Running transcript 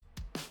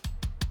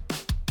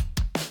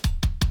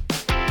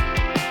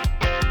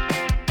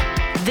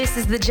This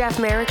is the Jeff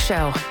Merrick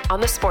Show on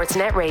the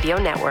Sportsnet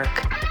Radio Network.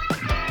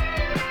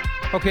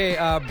 Okay,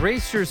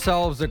 brace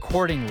yourselves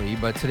accordingly,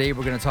 but today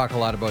we're going to talk a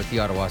lot about the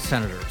Ottawa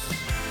Senators.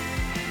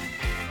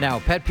 Now,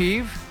 pet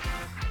peeve,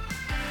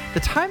 the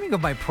timing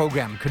of my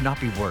program could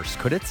not be worse,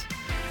 could it?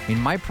 I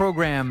mean, my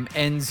program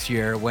ends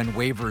here when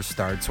waivers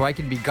start, so I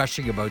can be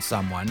gushing about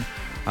someone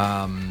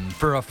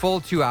for a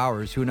full 2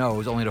 hours, who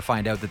knows, only to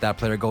find out that that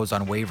player goes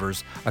on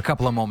waivers a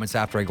couple of moments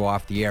after I go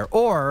off the air.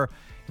 Or,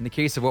 in the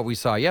case of what we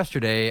saw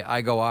yesterday, I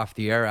go off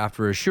the air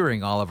after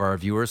assuring all of our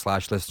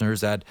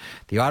viewers/listeners that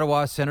the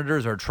Ottawa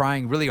Senators are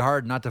trying really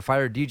hard not to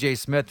fire DJ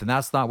Smith, and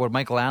that's not what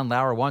Michael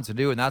Andlauer wants to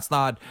do, and that's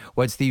not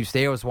what Steve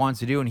Staios wants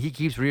to do, and he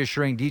keeps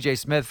reassuring DJ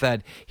Smith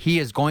that he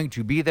is going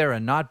to be there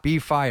and not be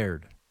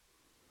fired.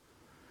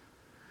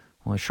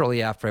 Well,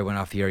 shortly after I went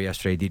off the air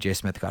yesterday, DJ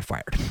Smith got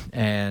fired,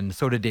 and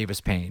so did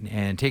Davis Payne.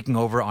 And taking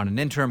over on an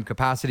interim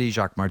capacity,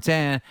 Jacques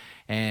Martin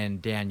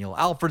and Daniel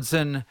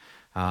Alfredson.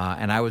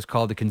 And I was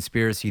called a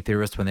conspiracy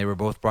theorist when they were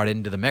both brought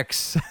into the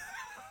mix,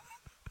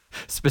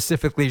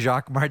 specifically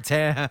Jacques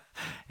Martin.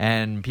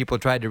 And people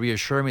tried to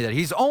reassure me that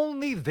he's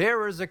only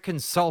there as a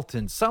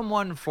consultant,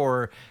 someone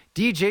for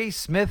DJ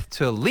Smith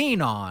to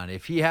lean on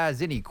if he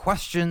has any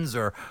questions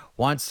or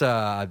wants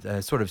a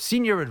sort of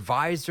senior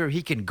advisor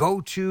he can go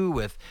to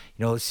with,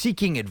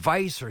 seeking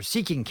advice or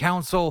seeking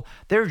counsel.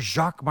 There's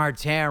Jacques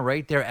Martin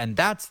right there. And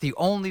that's the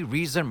only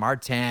reason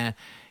Martin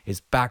is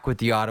back with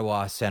the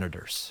Ottawa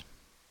Senators.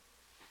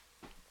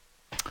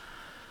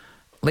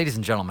 Ladies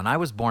and gentlemen, I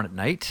was born at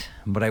night,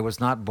 but I was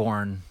not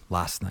born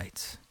last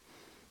night.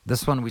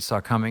 This one we saw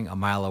coming a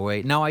mile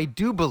away. Now, I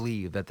do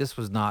believe that this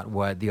was not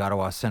what the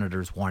Ottawa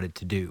Senators wanted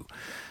to do.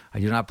 I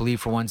do not believe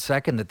for 1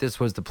 second that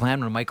this was the plan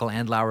when Michael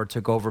Andlauer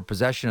took over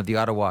possession of the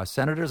Ottawa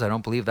Senators. I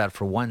don't believe that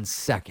for 1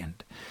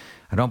 second.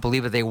 I don't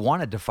believe that they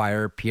wanted to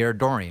fire Pierre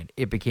Dorion.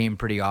 It became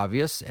pretty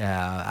obvious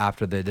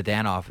after the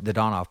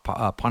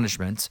Donoff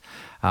punishments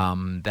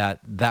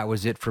that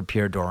was it for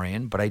Pierre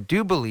Dorion. But I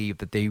do believe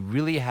that they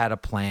really had a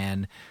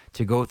plan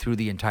to go through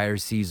the entire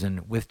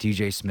season with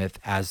DJ Smith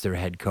as their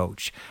head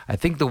coach. I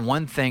think the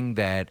one thing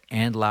that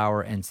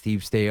Andlauer and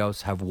Steve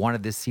Staios have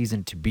wanted this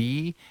season to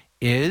be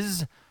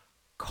is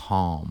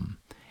calm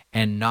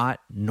and not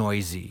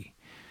noisy.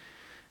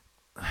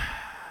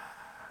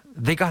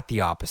 They got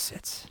the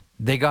opposites.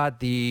 They got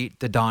the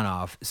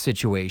Donoff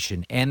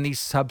situation and the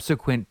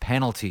subsequent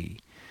penalty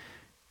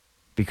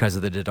because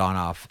of the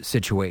Donoff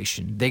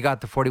situation. They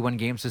got the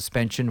 41-game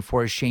suspension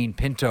for Shane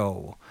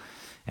Pinto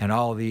and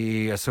all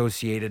the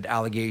associated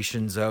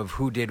allegations of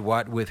who did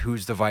what with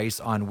whose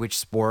device on which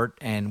sport,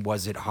 and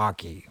was it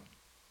hockey.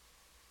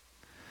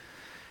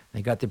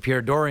 They got the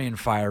Pierre Dorion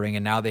firing,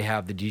 and now they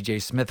have the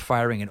DJ Smith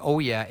firing, and oh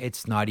yeah,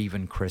 it's not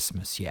even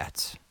Christmas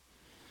yet.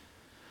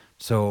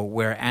 So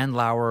where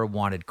Andlauer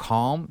wanted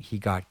calm, he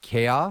got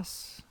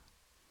chaos.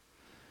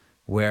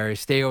 Where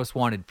Staios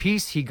wanted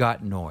peace, he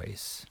got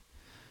noise.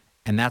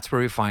 And that's where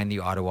we find the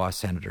Ottawa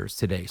Senators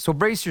today. So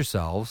brace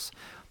yourselves.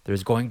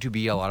 There's going to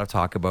be a lot of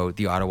talk about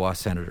the Ottawa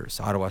Senators.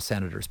 Ottawa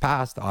Senators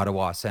past,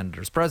 Ottawa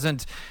Senators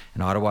present,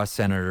 and Ottawa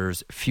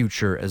Senators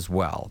future as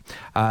well.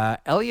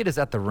 Elliot is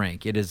at the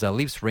rink. It is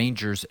Leafs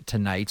Rangers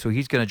tonight, so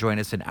he's going to join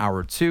us in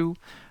hour 2.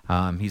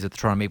 He's at the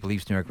Toronto Maple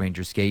Leafs New York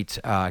Rangers skate.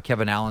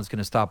 Kevin Allen's going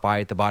to stop by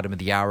at the bottom of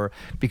the hour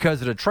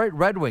because the Detroit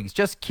Red Wings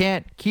just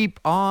can't keep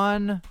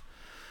on.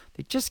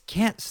 They just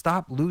can't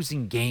stop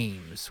losing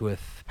games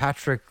with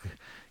Patrick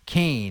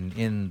Kane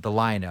in the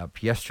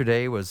lineup.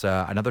 Yesterday was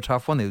another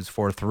tough one. They lose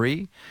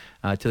 4-3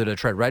 to the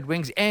Detroit Red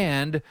Wings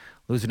and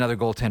lose another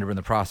goaltender in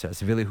the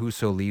process. Ville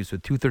Husso leaves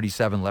with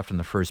 2:37 left in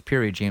the first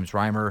period. James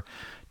Reimer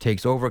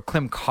takes over.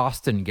 Klim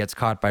Kostin gets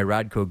caught by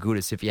Radko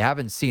Gudas. If you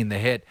haven't seen the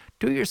hit,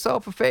 do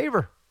yourself a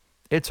favor.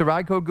 It's a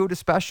Radko Gudas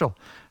special.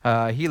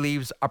 He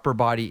leaves upper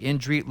body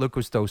injury.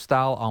 Lucas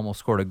Dostal almost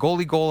scored a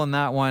goalie goal in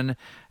that one.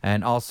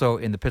 And also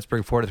in the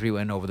Pittsburgh 4-3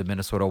 win over the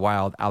Minnesota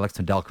Wild, Alex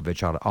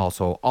Nedeljkovic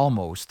also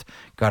almost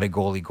got a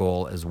goalie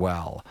goal as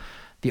well.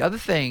 The other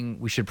thing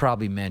we should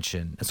probably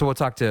mention, so we'll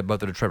talk about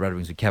the Detroit Red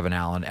Wings with Kevin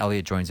Allen.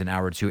 Elliot joins in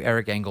hour 2.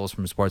 Eric Engels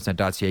from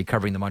Sportsnet.ca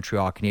covering the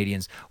Montreal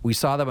Canadiens. We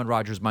saw them on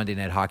Rogers Monday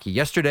Night Hockey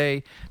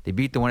yesterday. They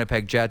beat the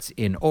Winnipeg Jets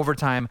in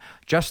overtime.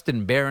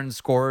 Justin Barron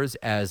scores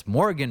as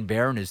Morgan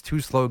Barron is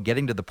too slow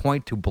getting to the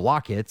point to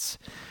block it.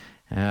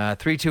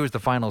 3-2 is the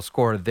final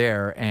score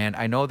there, and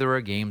I know there are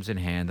games in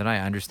hand, and I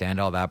understand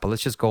all that, but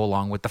let's just go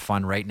along with the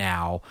fun right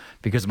now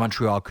because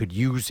Montreal could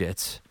use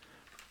it.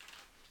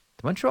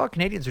 The Montreal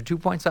Canadiens are 2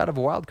 points out of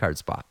a wild card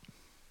spot.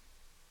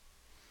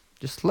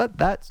 Just let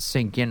that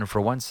sink in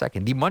for 1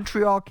 second. The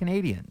Montreal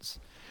Canadiens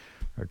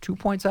are 2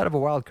 points out of a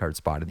wild card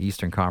spot in the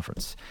Eastern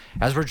Conference.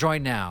 As we're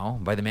joined now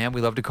by the man we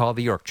love to call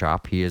the York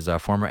Chop. He is a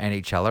former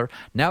NHLer,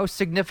 now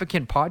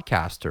significant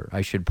podcaster,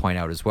 I should point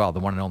out as well, the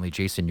one and only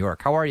Jason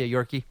York. How are you,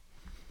 Yorkie?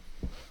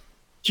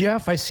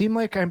 Jeff, I seem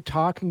like I'm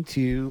talking to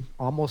you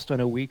almost on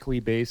a weekly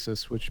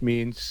basis, which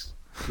means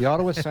the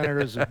Ottawa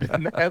Senators have been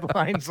in the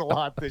headlines a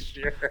lot this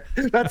year.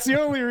 That's the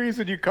only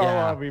reason you call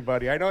on me,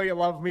 buddy. I know you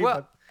love me,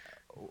 but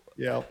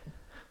yeah,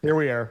 here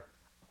we are.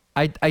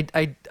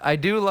 I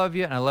do love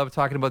you, and I love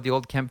talking about the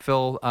old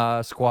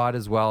Kempville squad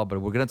as well. But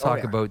we're going to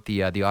talk about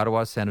the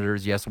Ottawa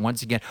Senators. Yes,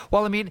 once again.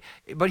 Well, I mean,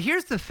 but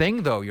here's the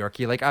thing, though,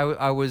 Yorkie. Like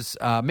I was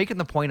making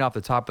the point off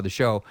the top of the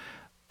show.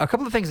 A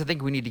couple of things I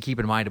think we need to keep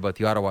in mind about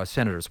the Ottawa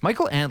Senators.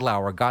 Michael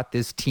Andlauer got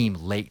this team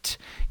late.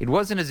 It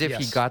wasn't as if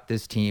he got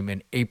this team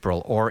in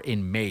April or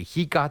in May.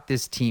 He got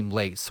this team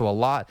late. So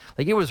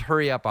it was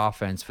hurry-up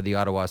offense for the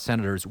Ottawa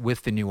Senators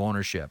with the new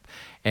ownership.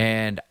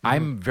 And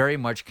I'm very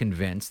much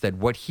convinced that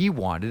what he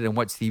wanted and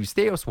what Steve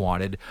Staios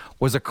wanted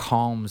was a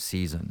calm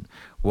season,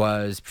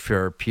 was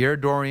for Pierre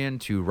Dorion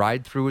to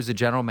ride through as a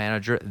general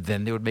manager,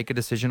 then they would make a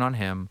decision on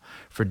him.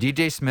 For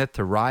DJ Smith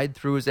to ride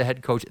through as a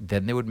head coach,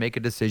 then they would make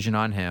a decision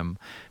on him.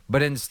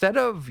 But instead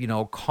of,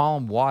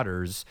 calm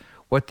waters,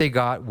 what they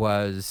got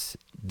was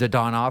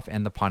Dodonov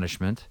and the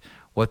punishment.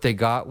 What they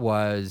got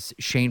was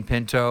Shane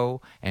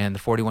Pinto and the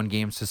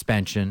 41-game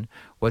suspension.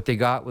 What they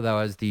got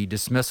was the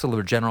dismissal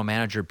of general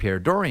manager Pierre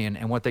Dorion.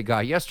 And what they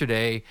got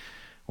yesterday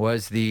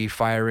was the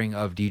firing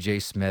of DJ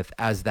Smith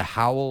as the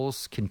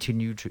howls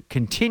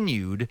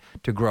continued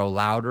to grow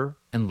louder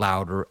and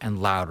louder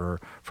and louder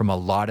from a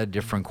lot of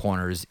different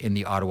corners in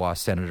the Ottawa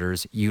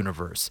Senators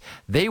universe.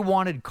 They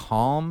wanted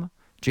calm,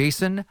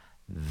 Jason.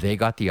 They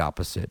got the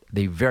opposite.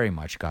 They very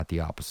much got the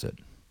opposite.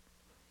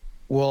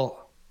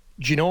 Well,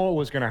 do you know what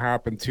was going to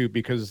happen too?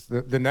 Because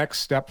the next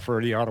step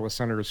for the Ottawa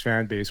Senators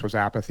fan base was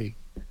apathy.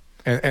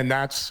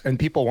 And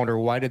people wonder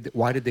why did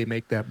they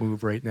make that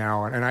move right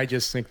now? And I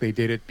just think they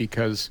did it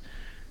because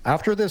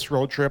after this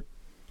road trip,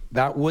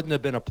 that wouldn't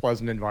have been a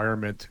pleasant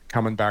environment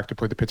coming back to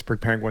play the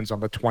Pittsburgh Penguins on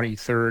the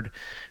 23rd.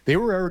 They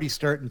were already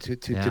starting to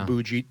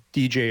boo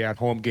DJ at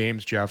home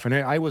games, Jeff. And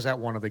I was at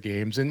one of the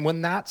games. And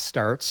when that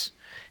starts,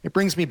 it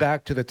brings me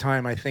back to the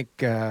time, I think,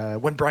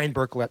 when Brian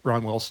Burke let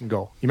Ron Wilson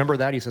go. You remember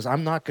that? He says,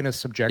 I'm not going to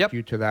subject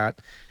you to that.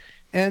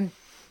 And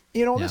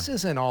this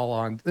isn't all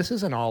on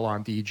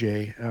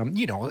DJ.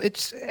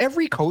 It's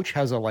every coach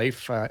has a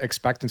life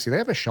expectancy. They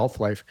have a shelf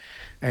life,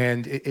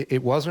 and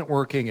it wasn't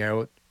working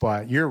out.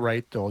 But you're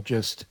right, though.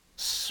 Just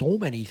so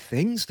many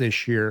things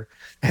this year.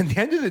 And at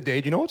the end of the day,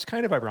 do you know what's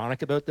kind of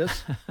ironic about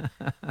this?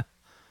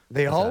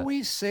 They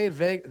always say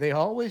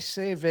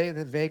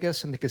that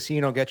Vegas and the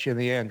casino get you in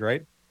the end,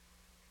 right?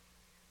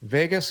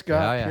 Vegas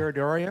got Pierre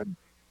Dorion.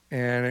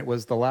 And it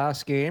was the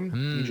last game.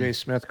 DJ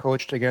Smith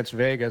coached against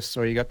Vegas,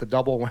 so you got the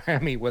double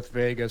whammy with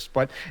Vegas.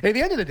 But at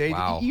the end of the day,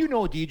 you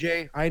know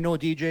DJ. I know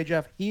DJ,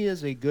 Jeff. He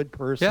is a good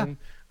person,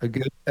 a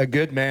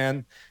good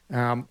man.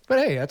 But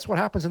hey, that's what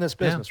happens in this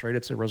business, right?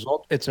 It's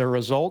a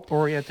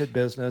result-oriented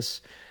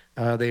business.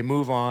 They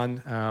move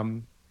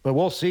on. But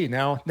we'll see.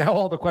 Now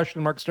all the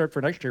question marks start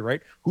for next year,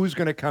 right? Who's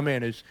going to come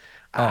in?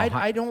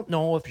 I don't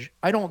know, Jeff.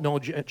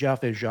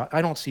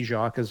 I don't see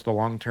Jacques as the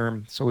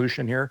long-term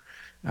solution here.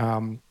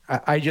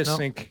 I just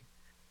think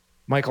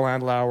Michael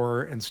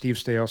Andlauer and Steve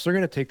Staios, they're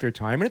going to take their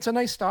time, and it's a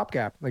nice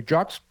stopgap. Like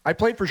I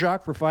played for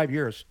Jacques for 5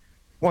 years.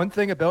 One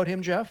thing about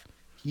him, Jeff,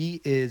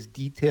 he is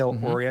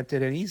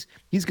detail-oriented, and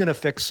he's going to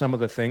fix some of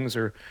the things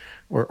or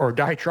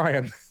die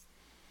trying.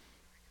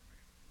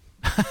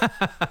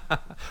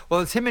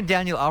 Well, it's him and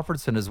Daniel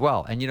Alfredsson as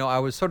well. And, I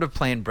was sort of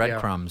playing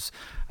breadcrumbs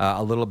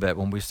a little bit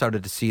when we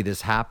started to see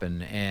this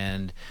happen.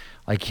 And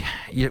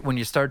when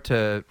you start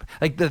to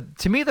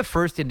to me, the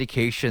first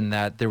indication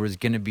that there was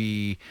going to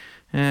be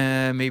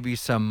maybe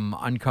some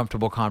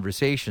uncomfortable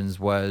conversations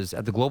was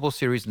at the Global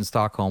Series in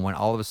Stockholm when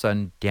all of a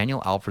sudden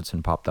Daniel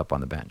Alfredsson popped up on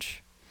the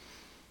bench.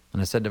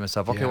 And I said to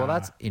myself, okay, well,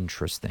 that's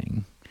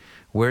interesting.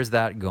 Where's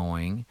that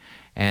going?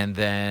 And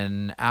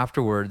then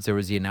afterwards, there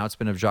was the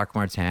announcement of Jacques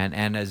Martin.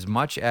 And as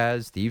much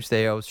as Steve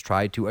Staios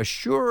tried to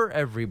assure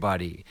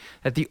everybody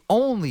that the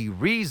only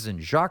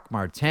reason Jacques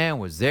Martin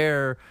was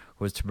there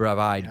was to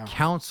provide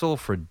counsel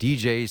for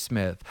DJ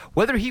Smith,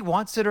 whether he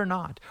wants it or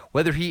not,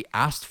 whether he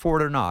asked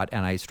for it or not,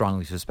 and I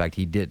strongly suspect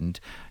he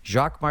didn't.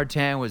 Jacques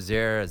Martin was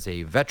there as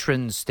a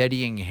veteran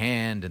steadying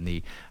hand and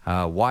the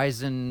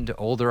wizened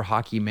older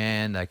hockey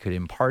man that could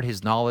impart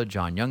his knowledge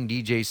on young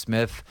DJ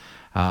Smith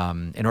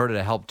in order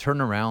to help turn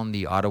around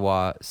the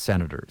Ottawa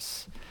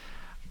Senators.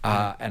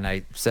 And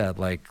I said,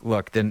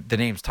 look, the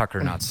name's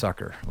Tucker, not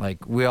Sucker.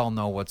 We all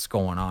know what's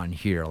going on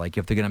here.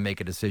 If they're going to make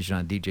a decision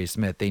on DJ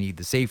Smith, they need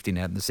the safety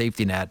net. And the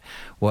safety net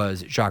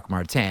was Jacques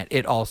Martin.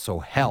 It also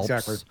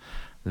helps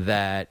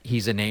that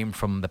he's a name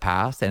from the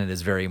past, and it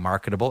is very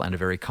marketable and a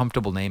very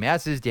comfortable name,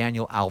 as is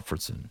Daniel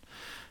Alfredsson.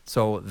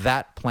 So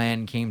that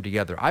plan came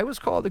together. I was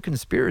called a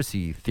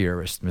conspiracy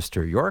theorist,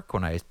 Mr. York,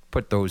 when I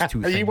put those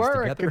two things together. You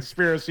were a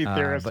conspiracy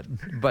theorist.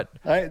 But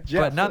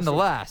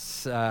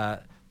nonetheless...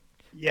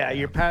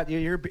 you're Pat.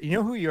 You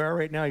know who you are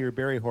right now? You're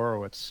Barry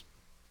Horowitz.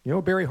 You know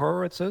who Barry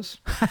Horowitz is?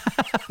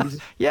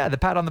 The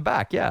pat on the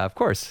back. Yeah, of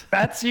course.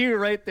 That's you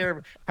right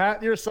there.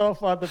 Pat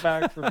yourself on the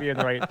back for being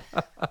right.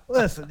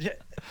 Listen,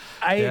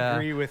 I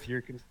agree with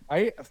your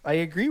I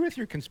agree with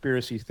your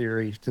conspiracy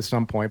theory to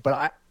some point,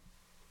 but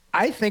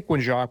I think when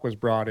Jacques was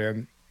brought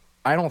in,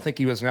 I don't think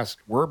he was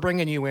necessary. We're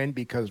bringing you in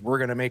because we're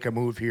going to make a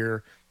move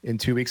here in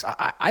 2 weeks.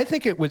 I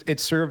think it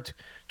served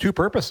two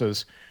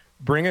purposes.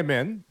 Bring him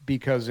in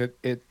because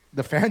it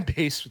the fan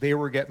base, they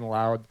were getting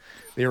loud,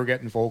 they were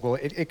getting vocal.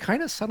 It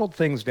kind of settled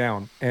things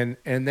down, and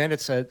then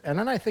it said, and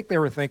then I think they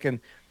were thinking,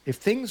 if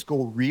things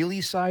go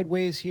really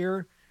sideways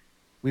here,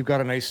 we've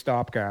got a nice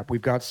stopgap.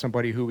 We've got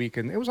somebody who we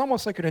can. It was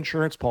almost like an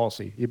insurance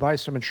policy. You buy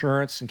some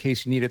insurance in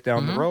case you need it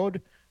down the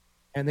road,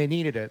 and they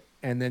needed it.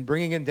 And then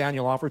bringing in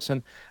Daniel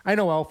Alfredsson, I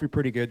know Alfie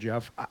pretty good,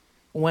 Jeff.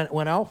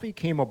 When Alfie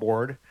came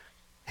aboard,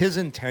 his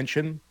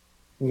intention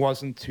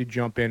wasn't to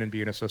jump in and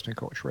be an assistant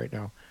coach right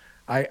now.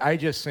 I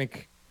just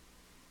think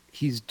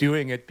he's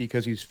doing it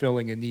because he's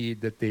filling a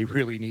need that they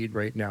really need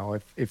right now.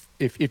 If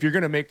you're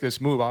going to make this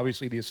move,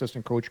 obviously the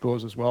assistant coach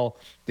goes as well,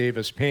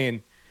 Davis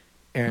Payne,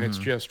 and it's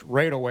just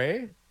right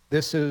away.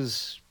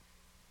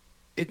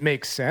 It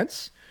makes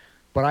sense,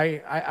 but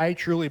I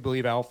truly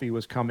believe Alfie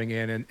was coming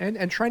in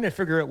and trying to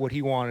figure out what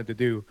he wanted to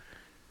do.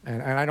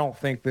 And I don't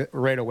think that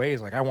right away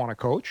he's like, I want to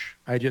coach.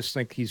 I just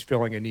think he's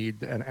filling a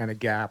need and a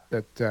gap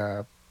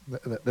that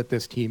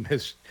this team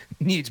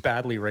needs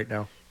badly right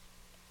now.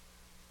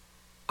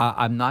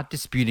 I'm not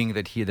disputing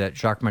that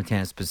Jacques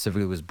Martin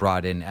specifically was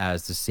brought in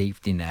as the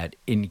safety net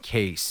in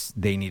case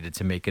they needed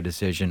to make a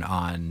decision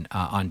on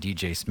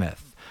DJ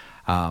Smith.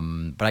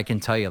 But I can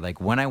tell you,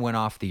 like, when I went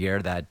off the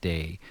air that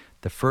day,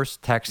 the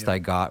first text I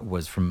got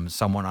was from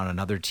someone on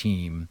another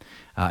team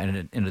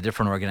in a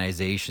different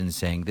organization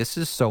saying, this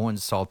is so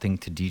insulting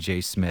to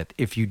DJ Smith.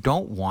 If you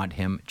don't want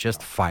him,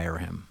 just fire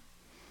him.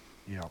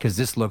 Because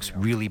this looks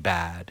really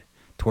bad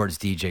towards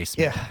DJ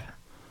Smith. Yeah.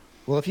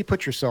 Well, if you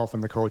put yourself in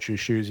the coach's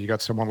shoes, you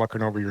got someone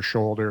looking over your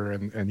shoulder,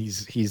 and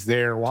he's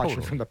there watching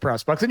from the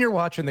press box, and you're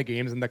watching the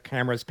games, and the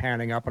camera's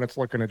panning up, and it's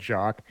looking at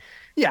Jacques.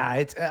 Yeah,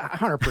 it's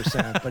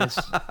 100%. But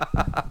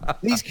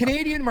it's these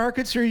Canadian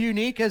markets are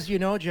unique, as you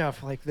know,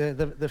 Jeff. Like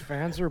the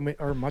fans are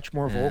much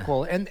more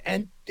vocal, and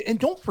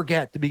don't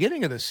forget, the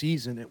beginning of the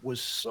season, it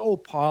was so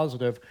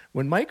positive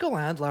when Michael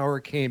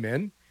Andlauer came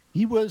in.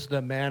 He was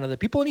the man of the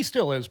people, and he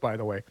still is, by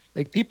the way.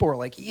 Like, people were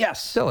like,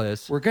 "Yes, still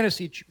is. We're gonna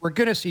see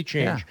change.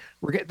 Yeah.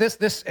 We're get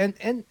this, and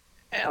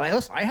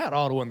listen, I had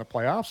Ottawa in the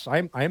playoffs.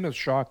 I'm as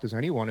shocked as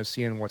anyone is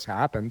seeing what's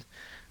happened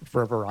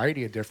for a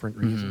variety of different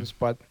reasons.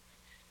 But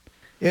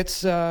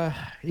it's you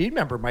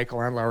remember Michael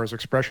Andlauer's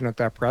expression at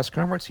that press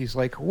conference? He's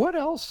like, "What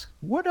else?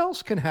 What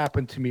else can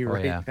happen to me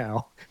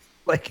now?"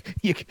 Like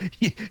you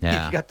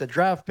got the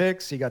draft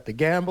picks, you got the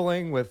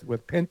gambling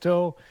with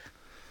Pinto.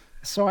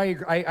 So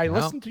I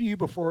listened to you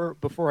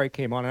before I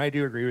came on, and I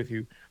do agree with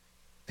you.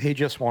 They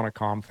just want to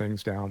calm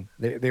things down.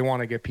 They want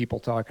to get people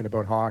talking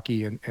about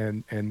hockey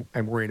and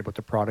worrying about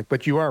the product.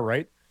 But you are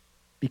right.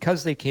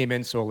 Because they came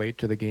in so late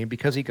to the game,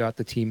 because he got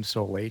the team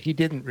so late, he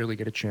didn't really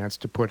get a chance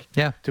to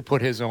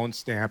put his own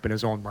stamp and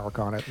his own mark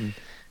on it.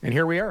 And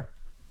here we are.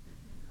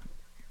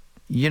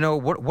 You know,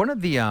 one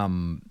of the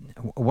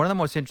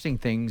most interesting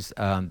things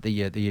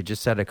that you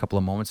just said a couple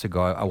of moments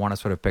ago, I want to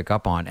sort of pick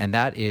up on, and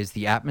that is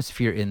the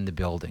atmosphere in the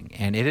building.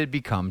 And it had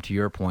become, to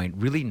your point,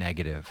 really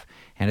negative.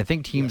 And I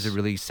think teams are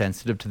really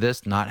sensitive to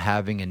this, not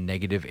having a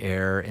negative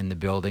air in the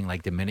building.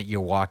 Like the minute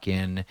you walk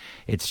in,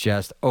 it's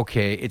just,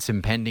 okay, it's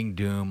impending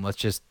doom. Let's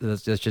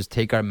just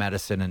take our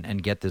medicine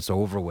and get this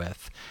over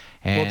with.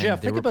 And well,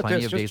 Jeff, there were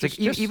plenty of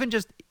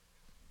days,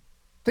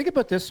 think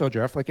about this, though,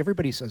 Jeff. Like,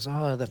 everybody says,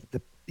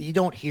 you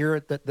don't hear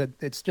it, that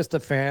it's just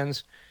the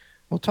fans.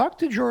 Well, talk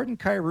to Jordan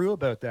Kyrou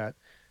about that.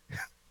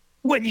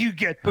 When you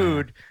get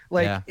booed,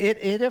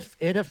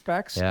 it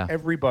affects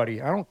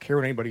everybody. I don't care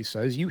what anybody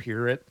says. You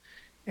hear it,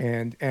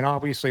 and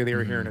obviously they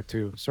were hearing it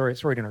too. Sorry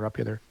to interrupt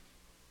you there.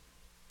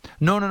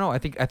 No. I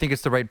think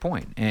it's the right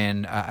point,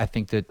 and I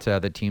think that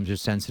the teams are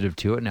sensitive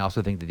to it, and I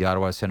also think that the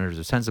Ottawa Senators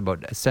are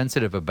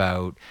sensitive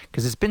about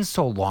because it's been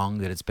so long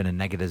that it's been a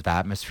negative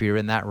atmosphere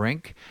in that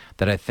rink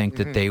that I think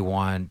that they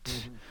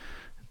want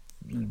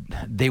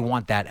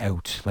that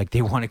out. Like,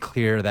 they want to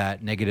clear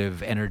that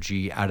negative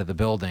energy out of the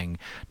building.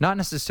 Not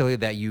necessarily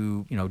that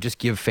you just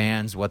give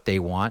fans what they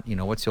want. You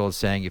know, what's the old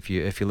saying? If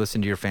you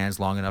listen to your fans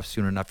long enough,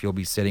 soon enough you'll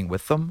be sitting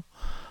with them.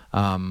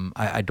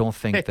 I don't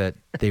think that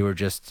they were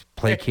just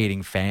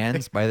placating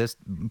fans by this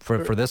for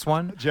this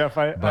one, Jeff.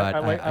 I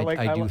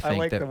do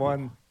think that the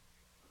one.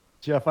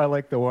 Jeff, I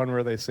like the one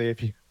where they say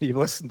if you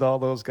listen to all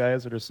those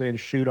guys that are saying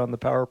shoot on the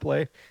power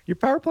play, your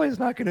power play is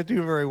not going to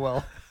do very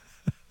well.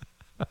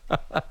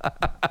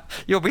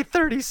 You'll be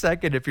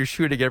 32nd if you're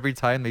shooting every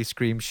time they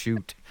scream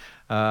shoot.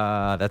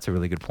 That's a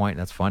really good point.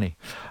 That's funny.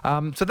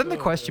 So then the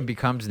question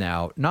becomes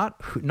now,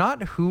 not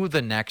who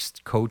the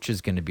next coach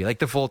is going to be, like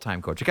the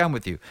full-time coach. Like, I'm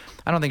with you.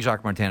 I don't think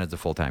Jacques Martin is the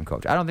full-time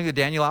coach. I don't think that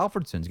Daniel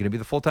Alfredsson is going to be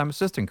the full-time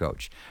assistant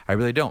coach. I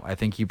really don't. I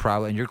think he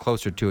probably, and you're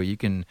closer to it, you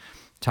can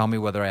tell me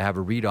whether I have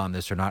a read on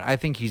this or not. I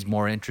think he's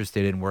more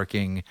interested in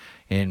working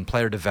in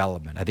player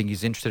development. I think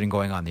he's interested in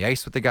going on the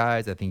ice with the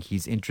guys. I think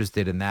he's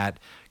interested in that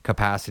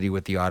capacity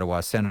with the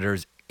Ottawa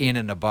Senators in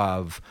and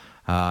above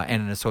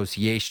and an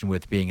association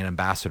with being an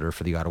ambassador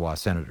for the Ottawa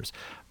Senators.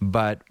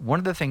 But one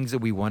of the things that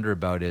we wonder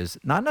about is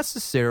not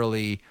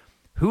necessarily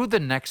who the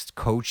next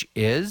coach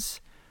is,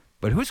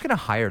 but who's going to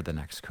hire the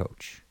next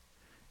coach.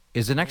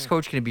 Is the next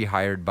coach going to be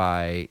hired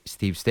by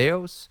Steve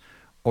Stais,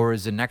 or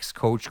is the next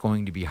coach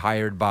going to be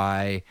hired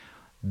by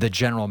the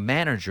general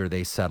manager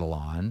they settle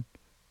on,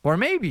 or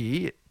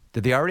maybe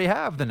did they already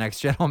have the next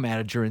general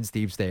manager in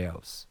Steve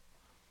Staios?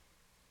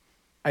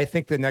 I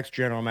think the next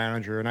general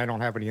manager, and I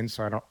don't have any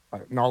inside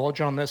knowledge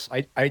on this,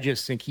 I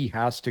just think he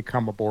has to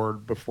come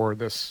aboard before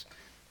this,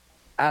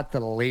 at the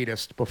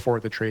latest, before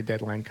the trade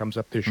deadline comes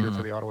up this year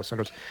for the Ottawa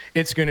Senators.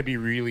 It's going to be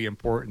really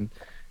important.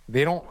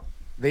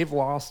 They've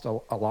lost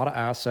a lot of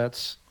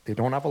assets. They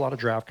don't have a lot of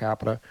draft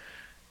capital.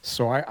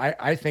 So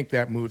I think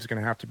that move's going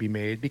to have to be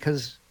made,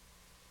 because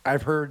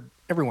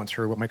everyone's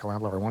heard what Michael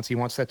Andlauer wants. He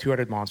wants that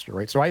two-headed monster,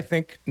 right? So I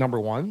think, number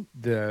one,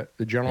 the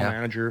general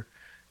manager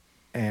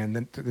and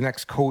then the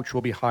next coach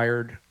will be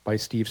hired by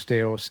Steve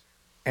Staios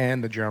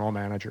and the general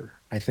manager.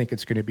 I think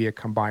it's going to be a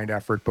combined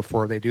effort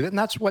before they do that. And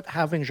that's what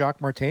having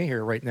Jacques Martin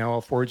here right now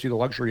affords you the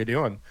luxury of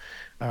doing.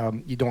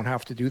 You don't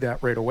have to do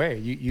that right away.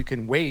 You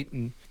can wait,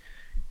 and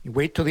you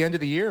wait till the end of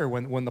the year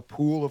when the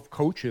pool of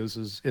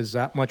coaches is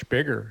that much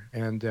bigger.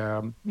 And,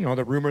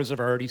 the rumors have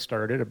already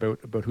started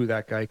about who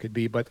that guy could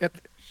be. But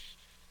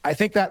I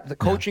think that the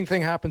coaching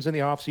thing happens in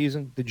the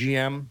offseason. The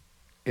GM,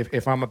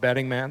 if I'm a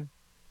betting man,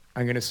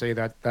 I'm going to say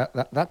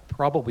that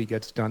probably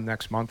gets done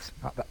next month.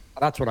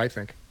 That's what I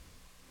think.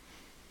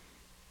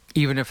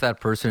 Even if that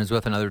person is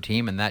with another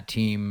team and that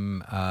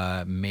team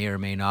may or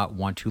may not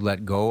want to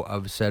let go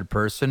of said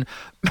person.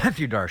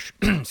 Matthew Darsh,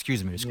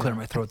 excuse me, just clear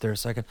my throat there a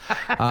second.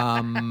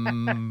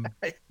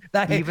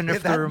 Even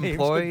if they're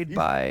employed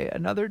by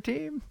another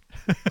team?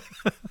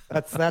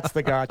 That's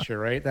the gotcha,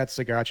 right? That's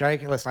the gotcha.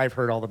 Listen, I've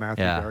heard all the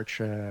Matthew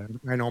Darch.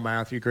 I know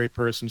Matthew, great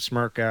person,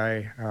 smart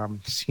guy.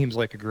 Seems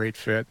like a great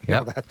fit.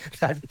 Yep.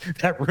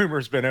 That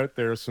rumor's been out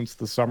there since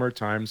the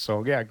summertime.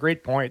 So, yeah,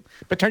 great point.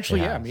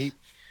 Potentially,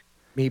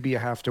 maybe you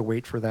have to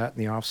wait for that in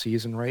the off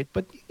season, right?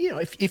 But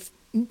if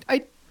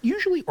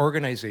usually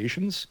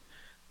organizations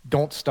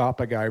don't stop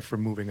a guy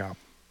from moving up,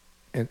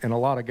 and a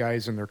lot of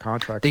guys in their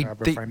contracts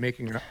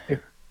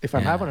if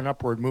I'm having an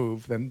upward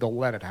move, then they'll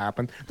let it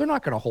happen. They're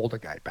not going to hold a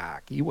guy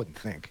back. You wouldn't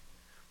think.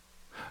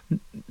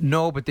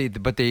 No, but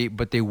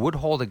they would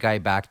hold a guy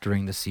back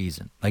during the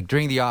season, like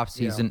during the off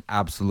season. Yeah.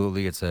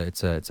 Absolutely, it's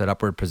an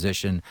upward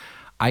position.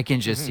 I can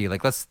just see,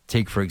 like, let's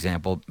take, for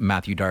example,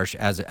 Matthew Darsh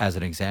as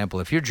an example.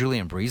 If you're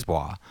Julien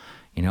Brisebois,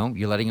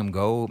 you're letting him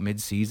go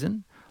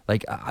mid-season.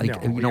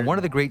 One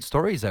of the great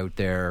stories out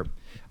there.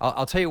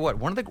 I'll tell you what.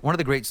 One of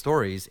the great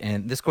stories,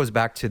 and this goes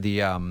back to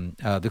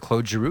the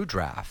Claude Giroux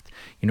draft.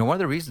 One of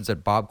the reasons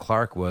that Bob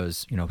Clarke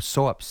was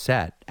so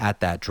upset at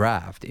that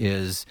draft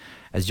is,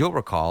 as you'll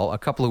recall, a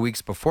couple of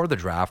weeks before the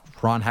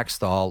draft, Ron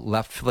Hextall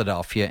left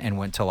Philadelphia and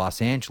went to Los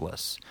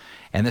Angeles.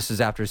 And this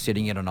is after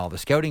sitting in on all the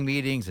scouting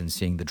meetings and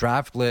seeing the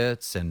draft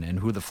lists and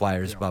who the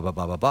Flyers, blah, blah,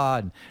 blah, blah, blah,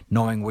 and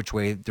knowing which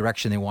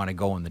direction they want to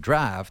go in the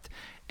draft.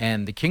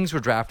 And the Kings were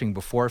drafting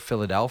before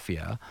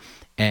Philadelphia,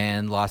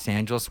 and Los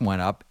Angeles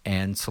went up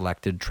and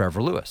selected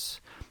Trevor Lewis.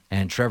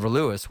 And Trevor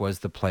Lewis was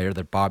the player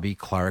that Bobby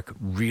Clarke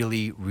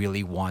really,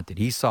 really wanted.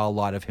 He saw a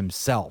lot of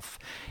himself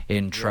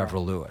in Trevor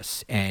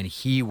Lewis, and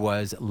he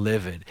was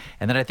livid.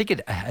 And then I think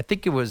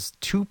it was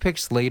 2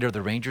 picks later,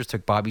 the Rangers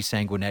took Bobby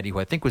Sanguinetti, who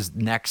I think was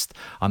next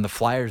on the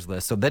Flyers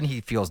list. So then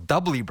he feels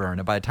doubly burned.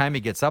 And by the time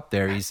he gets up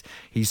there,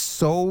 he's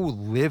so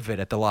livid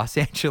at the Los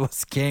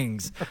Angeles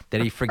Kings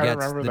that he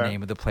forgets the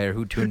name of the player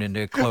who tuned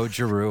into Claude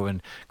Giroux.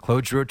 And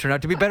Claude Giroux turned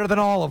out to be better than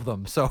all of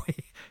them. So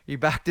he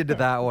backed into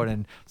that one.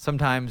 And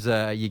sometimes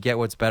you get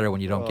what's better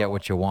when you don't get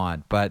what you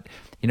want. But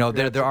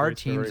there are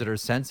teams that are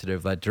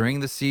sensitive that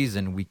during the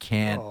season we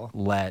can't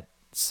let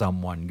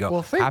someone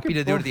go. Happy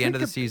to do it at the end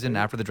of the season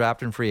after the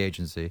draft and free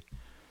agency.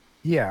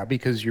 Yeah,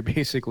 because you're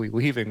basically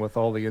leaving with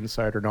all the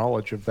insider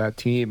knowledge of that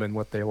team and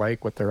what they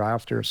like, what they're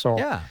after. So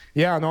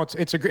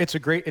it's a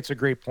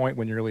great point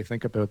when you really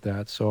think about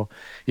that. So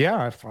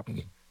I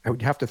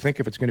would have to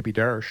think if it's going to be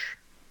Darsh,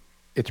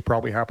 it's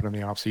probably happened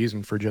in the off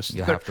season for just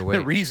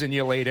the reason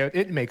you laid out.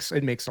 It makes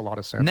a lot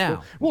of sense.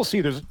 Now we'll see.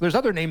 There's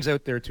other names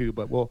out there too,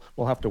 but we'll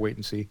have to wait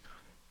and see.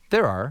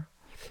 There are.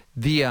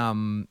 There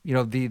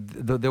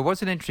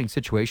was an interesting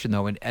situation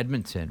though in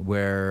Edmonton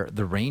where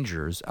the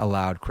Rangers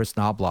allowed Chris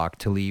Knobloch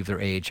to leave their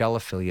AHL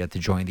affiliate to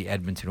join the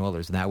Edmonton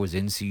Oilers, and that was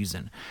in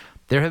season.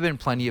 There have been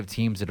plenty of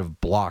teams that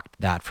have blocked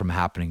that from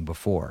happening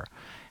before.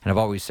 And I've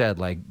always said,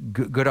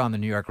 good on the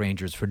New York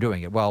Rangers for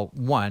doing it. Well,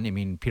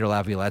 Peter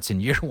Laviolette's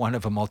in year 1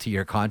 of a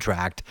multi-year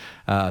contract,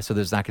 so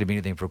there's not going to be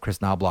anything for Chris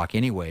Knobloch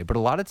anyway. But a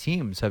lot of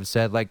teams have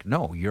said,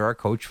 no, you're our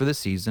coach for the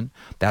season.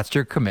 That's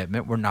your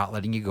commitment. We're not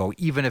letting you go,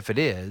 even if it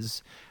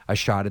is a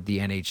shot at the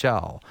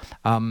NHL.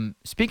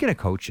 Speaking of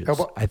coaches,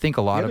 I think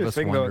a lot of us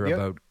wonder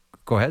about...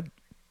 Go ahead.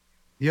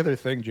 The other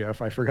thing,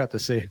 Jeff, I forgot to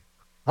say,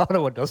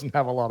 Ottawa doesn't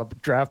have a lot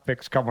of draft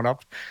picks coming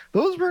up.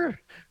 Those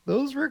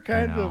were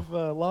kind of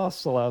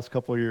lost the last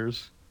couple of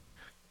years.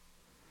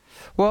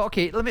 Well,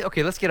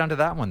 let's get onto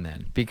that one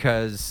then,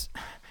 because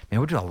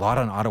we're doing a lot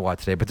on Ottawa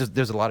today, but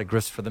there's a lot of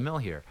grist for the mill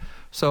here.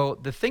 So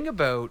the thing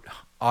about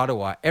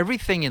Ottawa,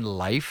 everything in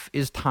life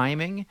is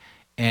timing,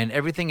 and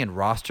everything in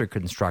roster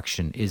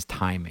construction is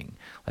timing.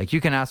 Like,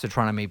 you can ask the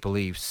Toronto Maple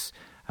Leafs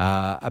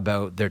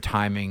about their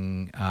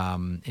timing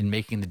in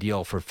making the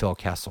deal for Phil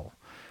Kessel.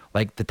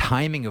 Like the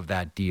timing of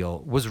that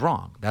deal was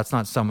wrong. That's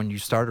not someone you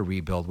start a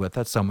rebuild with.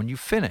 That's someone you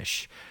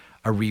finish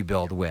a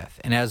rebuild with.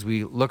 And as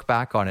we look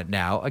back on it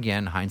now,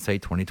 again,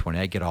 hindsight 2020,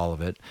 I get all of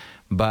it.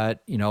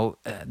 But,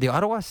 the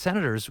Ottawa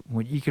Senators,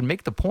 when you can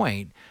make the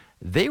point,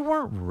 they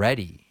weren't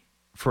ready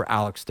for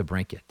Alex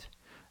DeBrincat.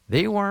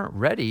 They weren't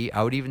ready,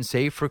 I would even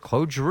say, for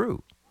Claude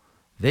Giroux.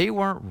 They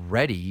weren't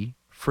ready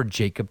for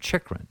Jacob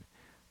Chikrin.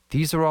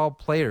 These are all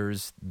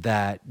players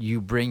that you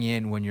bring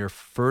in when you're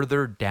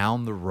further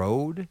down the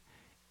road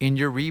in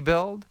your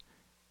rebuild.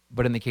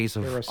 But in the case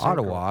of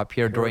Ottawa,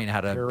 Pierre Dorion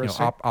had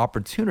a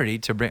opportunity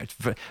to bring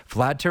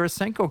Vlad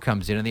Tarasenko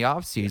comes in the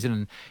offseason,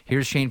 and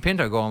here's Shane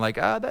Pinto going like,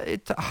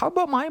 how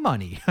about my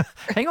money?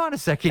 Hang on a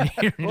second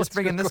here. You're just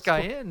bringing this guy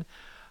in.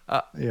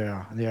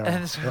 Yeah.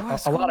 And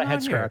a lot of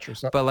head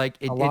scratchers. But like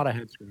a lot of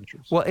head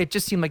scratchers. Well, it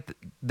just seemed like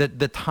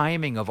the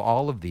timing of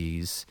all of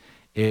these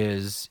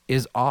is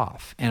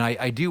off. And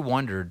I do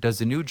wonder, does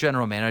the new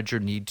general manager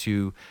need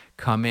to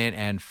come in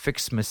and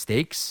fix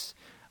mistakes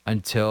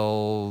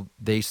until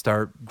they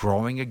start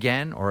growing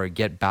again or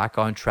get back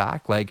on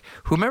track? Like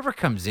whomever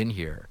comes in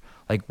here,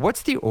 like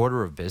what's the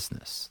order of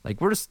business? Like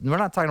we're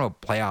not talking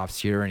about playoffs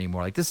here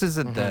anymore. Like this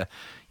isn't the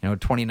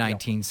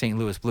 2019 St.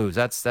 Louis Blues.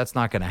 That's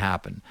not going to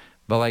happen.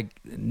 But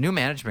like new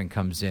management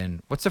comes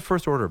in, what's the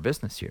first order of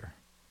business here?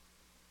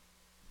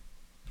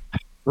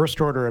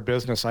 First order of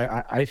business,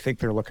 I think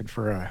they're looking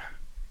for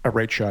a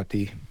right shot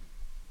D.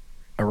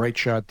 A right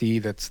shot D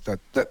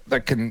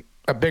that can,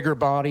 a bigger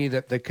body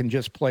that can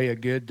just play a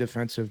good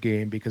defensive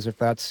game, because if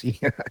that's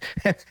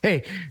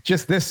hey,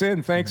 just this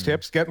in, thanks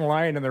Tips, get in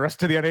line, and the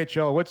rest of the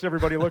NHL, what's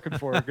everybody looking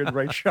for? A good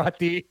right shot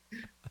D.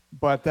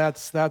 But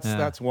that's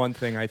one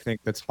thing I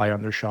think that's high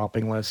on their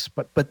shopping list.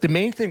 But the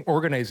main thing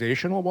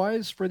organizational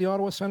wise for the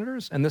Ottawa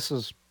Senators, and this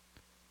is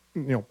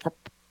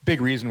big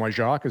reason why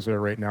Jacques is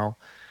there right now.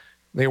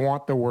 They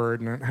want the word,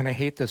 and I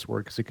hate this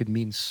word because it could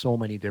mean so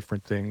many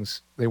different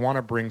things. They want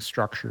to bring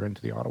structure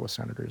into the Ottawa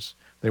Senators.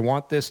 They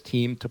want this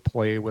team to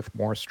play with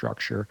more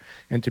structure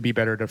and to be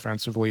better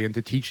defensively and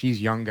to teach these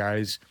young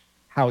guys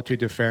how to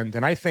defend.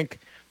 And I think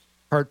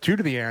part two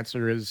to the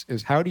answer is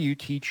how do you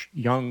teach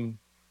young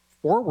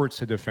forwards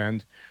to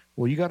defend?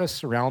 Well, you got to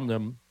surround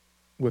them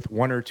with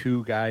one or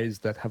two guys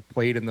that have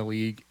played in the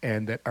league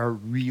and that are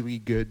really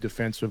good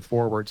defensive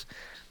forwards.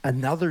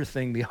 Another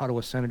thing the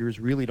Ottawa Senators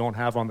really don't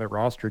have on their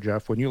roster,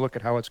 Jeff, when you look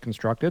at how it's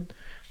constructed,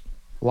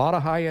 a lot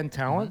of high-end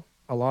talent,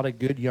 a lot of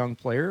good young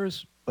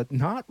players, but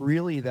not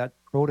really that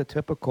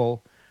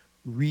prototypical,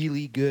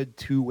 really good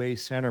two-way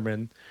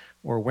centerman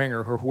or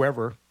winger or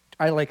whoever.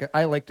 I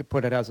like to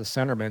put it as a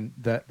centerman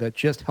that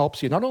just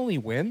helps you not only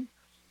win,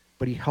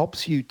 but he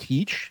helps you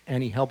teach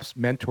and he helps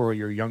mentor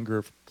your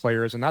younger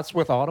players. And that's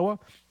with Ottawa.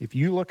 If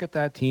you look at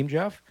that team,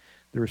 Jeff,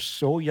 they're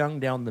so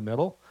young down the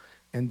middle.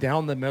 And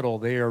down the middle,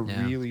 they are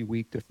really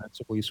weak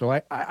defensively. So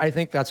I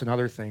think that's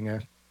another thing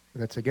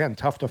that's, again,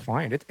 tough to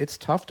find. It's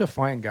tough to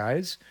find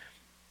guys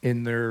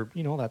in their,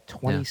 that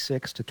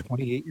 26 to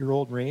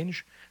 28-year-old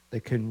range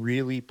that can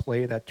really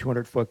play that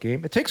 200-foot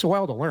game. It takes a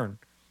while to learn.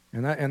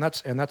 And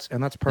that's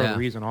part of the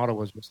reason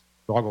Ottawa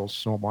struggles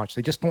so much.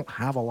 They just don't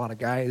have a lot of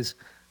guys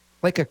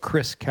like a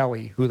Chris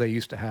Kelly, who they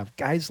used to have.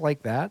 Guys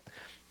like that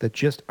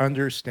just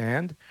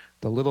understand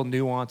the little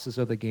nuances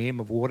of the game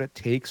of what it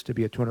takes to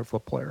be a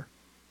 200-foot player.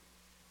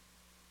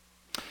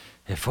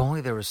 If only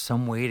there was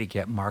some way to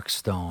get Mark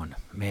Stone.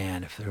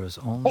 Man, if there was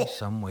only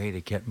some way to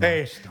get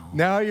Mark Stone.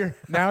 Now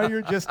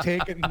you're just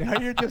taking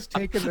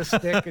the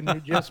stick and you're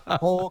just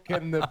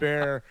poking the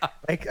bear.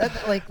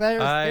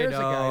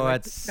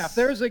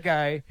 There's a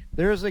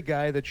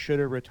guy that should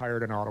have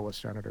retired an Ottawa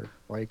Senator.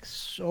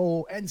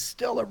 And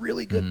still a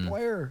really good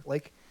player.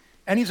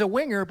 And he's a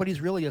winger, but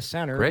he's really a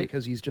center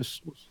because he's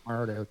just so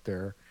smart out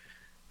there.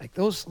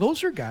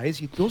 Those are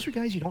guys you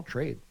don't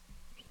trade.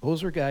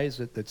 Those are guys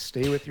that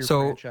stay with your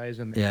franchise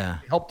and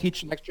help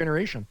teach the next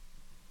generation.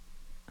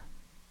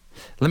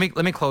 Let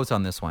me close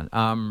on this one.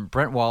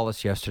 Brent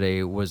Wallace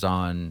yesterday was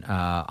on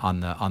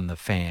the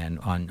Fan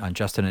on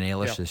Justin and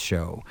Ailish's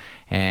show,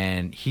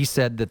 and he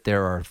said that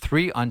there are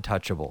three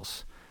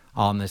untouchables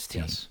on this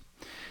team. Yes.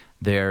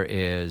 There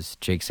is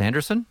Jake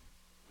Sanderson,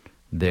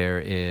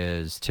 there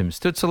is Tim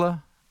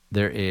Stützle,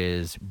 there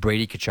is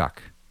Brady Tkachuk.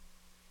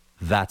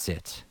 That's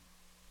it.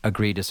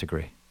 Agree,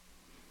 disagree?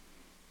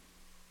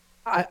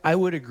 I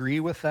would agree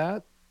with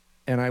that,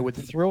 and I would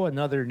throw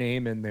another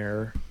name in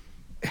there,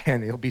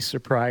 and he'll be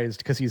surprised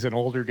because he's an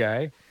older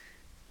guy.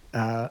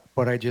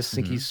 But I just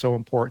think he's so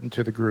important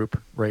to the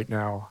group right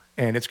now,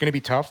 and it's going to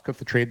be tough with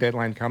the trade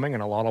deadline coming,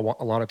 and a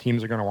lot of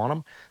teams are going to want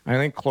him. I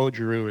think Claude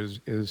Giroux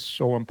is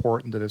so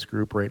important to this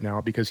group right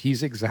now because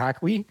he's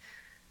exactly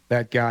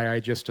that guy I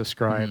just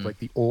described, like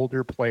the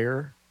older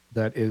player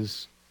that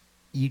is.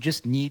 You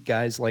just need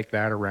guys like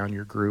that around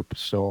your group,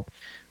 so.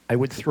 I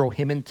would throw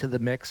him into the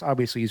mix.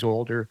 Obviously, he's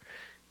older,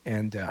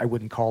 and I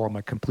wouldn't call him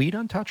a complete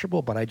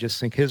untouchable, but I just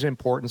think his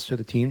importance to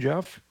the team,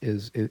 Jeff,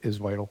 is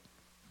vital.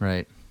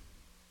 Right.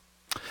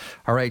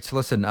 All right, so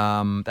listen,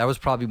 that was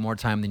probably more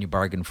time than you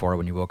bargained for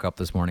when you woke up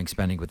this morning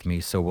spending with me.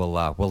 So we'll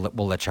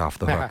let you off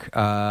the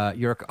hook.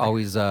 York,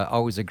 always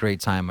a great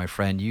time, my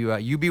friend.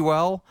 You be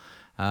well,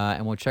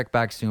 and we'll check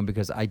back soon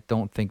because I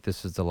don't think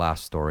this is the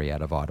last story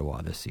out of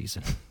Ottawa this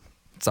season.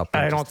 It's up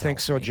there. I don't think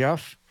so,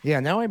 Jeff. Yeah,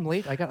 now I'm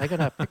late. I got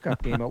a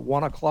pickup game at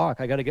 1:00.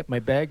 I got to get my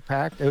bag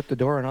packed, out the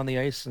door, and on the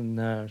ice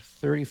in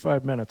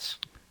 35 minutes.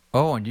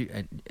 Oh, and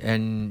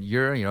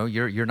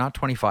you're not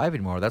 25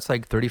 anymore. That's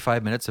like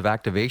 35 minutes of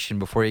activation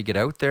before you get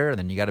out there, and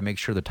then you got to make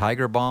sure the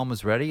Tiger Balm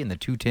is ready and the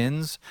 2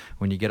 tins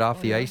when you get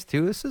off the ice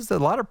too. This is a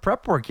lot of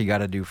prep work you got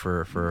to do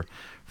for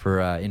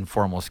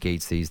informal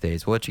skates these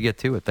days. We'll let you get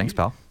to it. Thanks,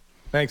 pal.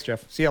 Thanks,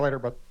 Jeff. See you later,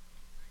 bud.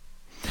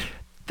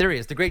 There he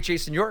is, the great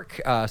Jason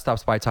York,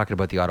 stops by talking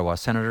about the Ottawa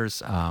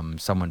Senators,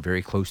 someone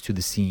very close to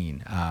the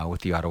scene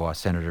with the Ottawa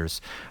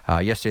Senators.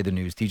 Yesterday, the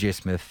news, DJ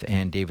Smith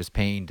and Davis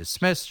Payne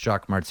dismissed,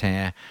 Jacques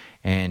Martin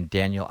and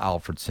Daniel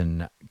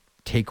Alfredson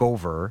take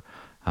over.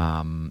 They're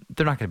not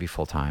going to be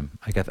full-time.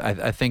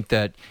 I think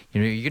that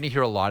you're going to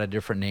hear a lot of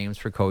different names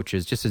for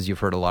coaches, just as you've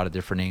heard a lot of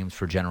different names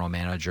for general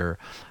manager.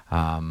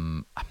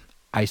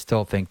 I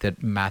still think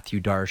that Matthew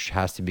Darche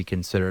has to be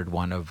considered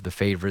one of the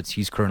favorites.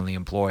 He's currently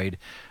employed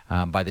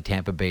by the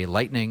Tampa Bay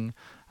Lightning.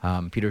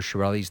 Peter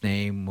Chiarelli's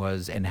name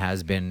was and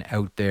has been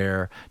out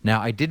there. Now,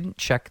 I didn't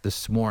check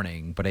this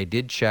morning, but I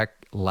did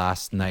check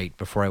last night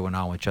before I went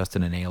on with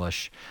Justin and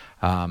Ailish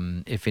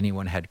if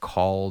anyone had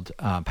called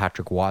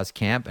Patrick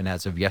Waskamp, and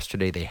as of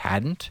yesterday, they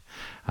hadn't.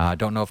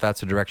 Don't know if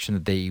that's a direction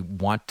that they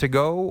want to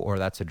go or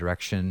that's a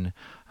direction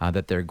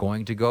that they're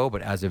going to go,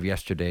 but as of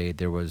yesterday,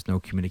 there was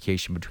no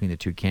communication between the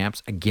two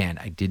camps. Again,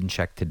 I didn't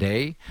check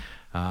today,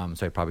 so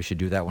I probably should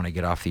do that when I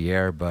get off the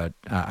air, but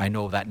I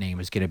know that name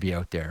is going to be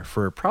out there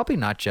for probably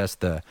not just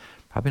the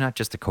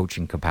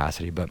coaching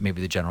capacity, but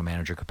maybe the general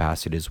manager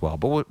capacity as well.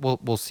 But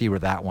we'll see where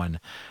that one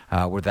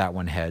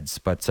heads.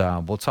 But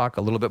we'll talk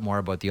a little bit more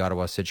about the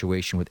Ottawa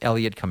situation with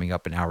Elliott coming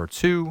up in hour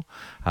 2.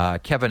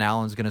 Kevin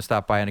Allen's going to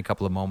stop by in a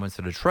couple of moments.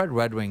 The Detroit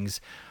Red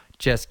Wings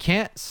just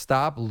can't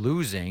stop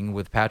losing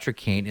with Patrick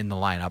Kane in the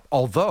lineup.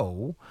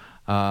 Although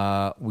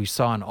we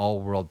saw an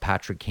all-world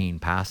Patrick Kane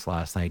pass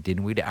last night,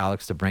 didn't we, to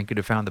Alex DeBrincat,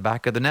 who found the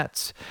back of the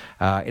nets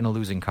in a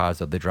losing cause.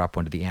 They dropped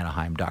one to the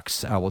Anaheim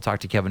Ducks. We'll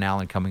talk to Kevin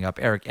Allen coming up.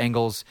 Eric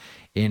Engels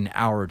in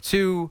hour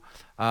 2.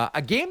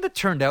 A game that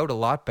turned out a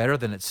lot better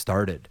than it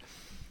started.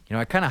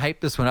 I kind of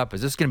hyped this one up.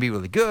 Is this going to be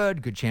really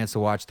good? Good chance to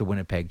watch the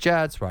Winnipeg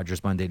Jets.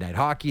 Rogers Monday Night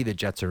Hockey. The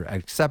Jets are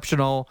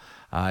exceptional.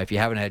 If you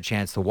haven't had a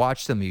chance to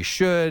watch them, you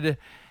should.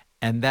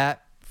 And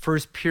that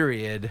first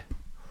period,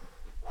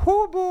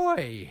 whoo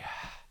boy.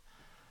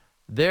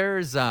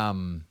 There's, I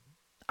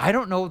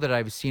don't know that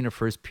I've seen a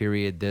first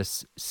period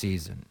this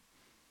season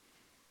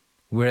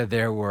where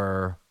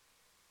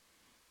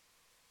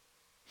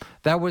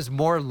that was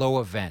more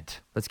low event.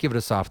 Let's give it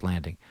a soft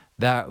landing.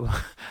 That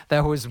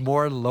was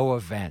more low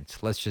event.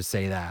 Let's just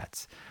say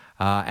that.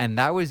 And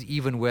that was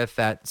even with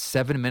that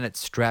 7-minute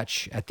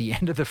stretch at the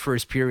end of the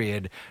first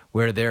period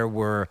where there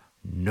were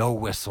no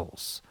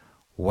whistles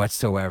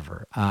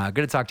whatsoever. Going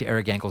to talk to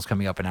Eric Engels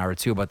coming up in hour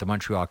 2 about the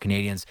Montreal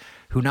Canadiens,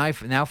 who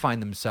now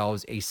find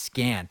themselves a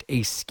scant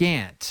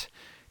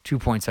 2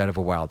 points out of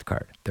a wild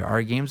card. There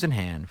are games in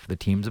hand for the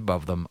teams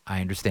above them.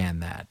 I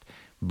understand that.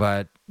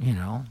 But,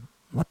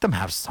 let them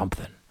have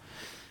something.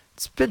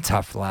 It's been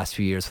tough the last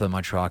few years for the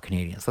Montreal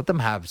Canadiens. Let them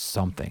have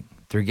something.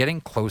 They're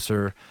getting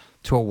closer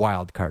to a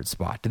wild card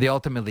spot. Do they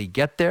ultimately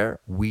get there?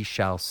 We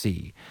shall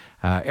see.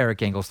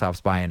 Eric Engels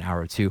stops by in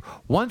hour 2.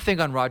 One thing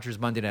on Rogers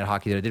Monday Night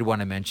Hockey that I did want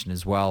to mention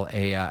as well,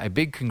 a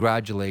big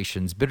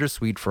congratulations,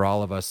 bittersweet for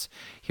all of us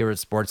here at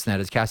Sportsnet,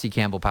 as Cassie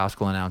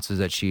Campbell-Pascal announces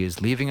that she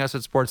is leaving us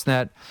at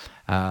Sportsnet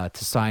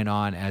to sign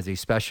on as a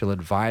special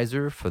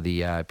advisor for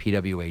the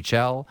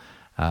PWHL.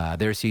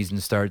 Their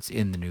season starts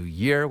in the new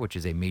year, which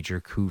is a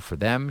major coup for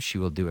them. She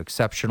will do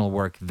exceptional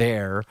work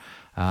there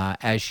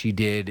as she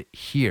did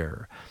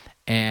here.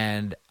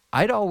 And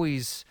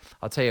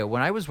I'll tell you,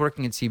 when I was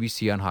working at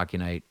CBC on Hockey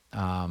Night,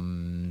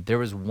 there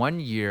was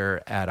one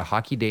year at a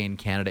hockey day in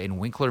Canada in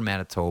Winkler,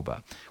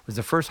 Manitoba. It was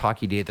the first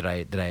hockey day that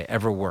I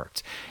ever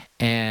worked.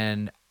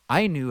 And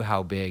I knew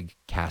how big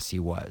Cassie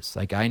was.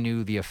 Like, I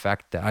knew the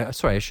effect I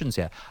shouldn't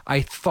say that.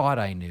 I thought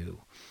I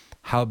knew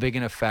how big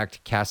an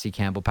effect Cassie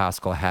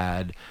Campbell-Pascal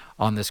had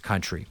on this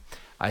country.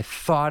 I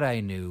thought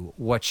I knew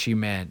what she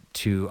meant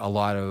to a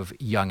lot of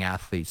young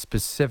athletes,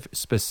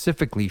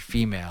 specifically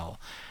female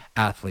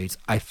athletes.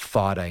 I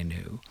thought I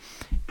knew.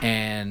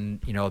 And,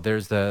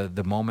 there's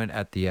the moment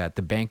at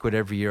the banquet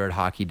every year at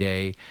Hockey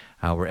Day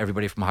where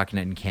everybody from Hockey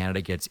Night in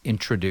Canada gets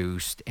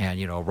introduced, and,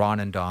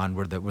 Ron and Don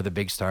were the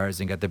big stars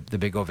and got the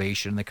big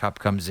ovation. The cup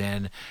comes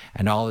in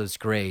and all is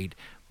great.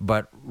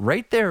 But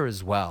right there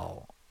as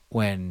well,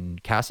 when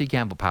Cassie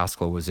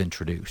Campbell-Pascal was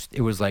introduced,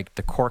 it was like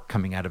the cork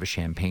coming out of a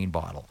champagne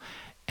bottle.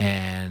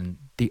 And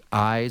the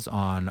eyes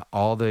on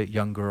all the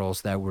young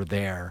girls that were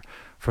there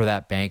for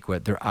that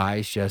banquet, their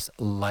eyes just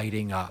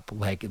lighting up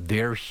like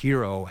their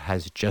hero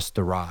has just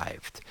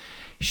arrived.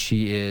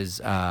 She is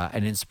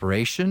an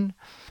inspiration.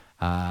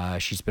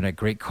 She's been a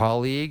great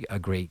colleague, a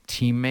great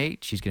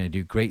teammate. She's going to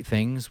do great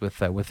things with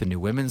the new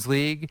women's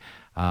league.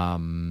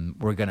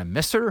 We're going to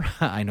miss her.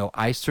 I know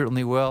I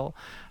certainly will.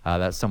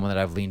 That's someone that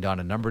I've leaned on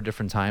a number of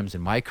different times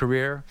in my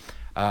career.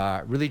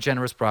 Really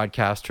generous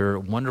broadcaster,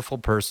 wonderful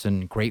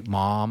person, great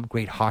mom,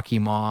 great hockey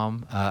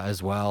mom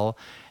as well.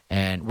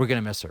 And we're going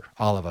to miss her.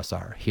 All of us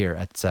are here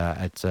at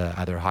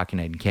either Hockey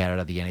Night in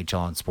Canada, the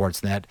NHL and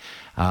Sportsnet,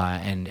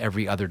 and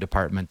every other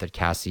department that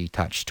Cassie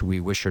touched. We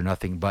wish her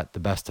nothing but the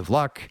best of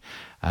luck,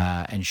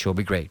 and she'll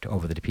be great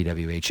over the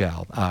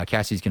PWHL.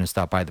 Cassie's going to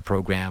stop by the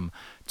program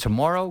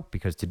tomorrow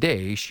because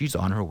today she's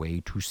on her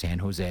way to San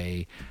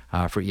Jose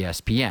for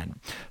ESPN.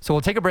 So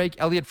we'll take a break.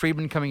 Elliot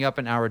Friedman coming up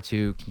in hour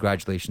 2.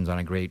 Congratulations on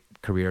a great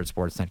career at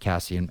Sportsnet,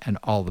 Cassie, and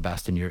all the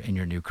best in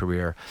your new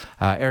career.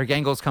 Eric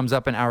Engels comes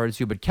up in hour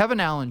 2, but Kevin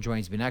Allen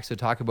joins me next to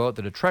talk about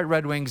the Detroit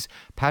Red Wings,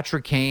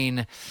 Patrick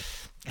Kane,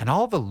 and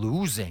all the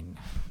losing.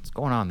 What's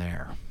going on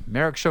there?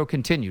 Merrick Show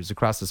continues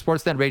across the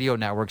Sportsnet Radio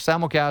Network,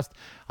 simulcast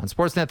on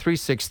Sportsnet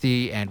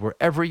 360 and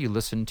wherever you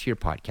listen to your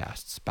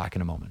podcasts. Back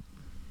in a moment.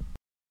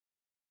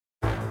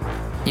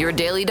 Your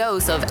daily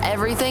dose of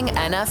everything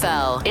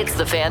NFL. It's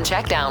the Fan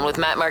Checkdown with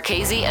Matt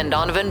Marchese and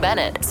Donovan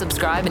Bennett.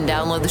 Subscribe and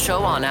download the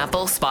show on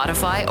Apple,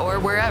 Spotify, or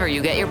wherever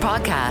you get your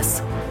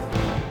podcasts.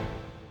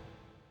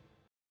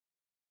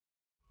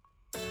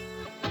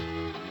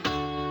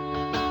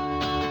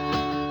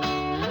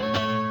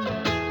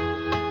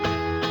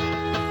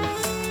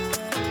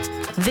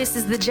 This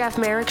is the Jeff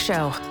Merrick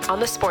Show on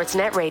the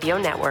Sportsnet Radio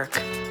Network.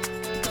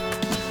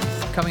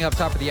 Coming up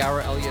top of the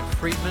hour, Elliot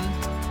Friedman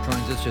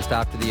joins us just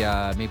after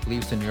the Maple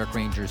Leafs and New York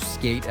Rangers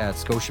skate at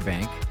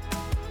Scotiabank.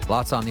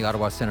 Lots on the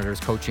Ottawa Senators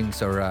coaching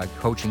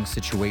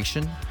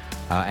situation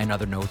and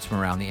other notes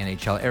from around the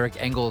NHL. Eric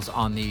Engels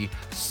on the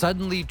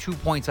suddenly 2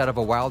 points out of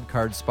a wild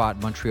card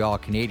spot Montreal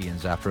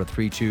Canadiens after a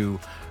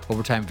 3-2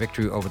 overtime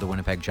victory over the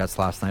Winnipeg Jets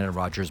last night on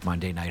Rogers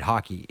Monday Night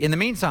Hockey. In the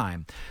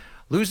meantime,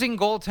 losing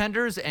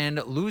goaltenders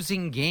and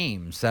losing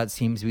games. That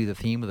seems to be the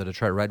theme of the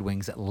Detroit Red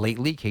Wings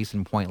lately. Case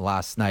in point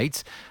last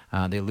night.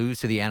 They lose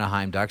to the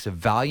Anaheim Ducks. A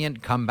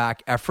valiant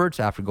comeback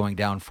effort after going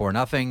down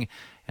 4-0.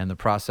 And the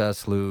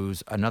process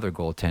lose another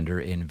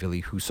goaltender in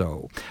Ville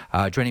Husso.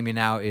 Joining me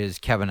now is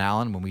Kevin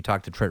Allen. When we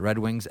talk Detroit Red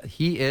Wings,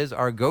 he is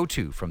our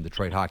go-to from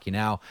Detroit Hockey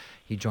Now.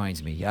 He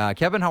joins me.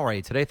 Kevin, how are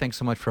you today? Thanks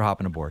so much for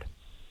hopping aboard.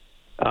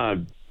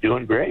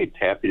 Doing great.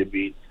 Happy to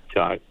be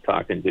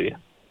talking to you.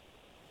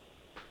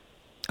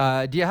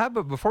 Do you have,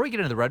 before we get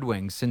into the Red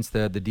Wings, since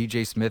the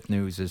DJ Smith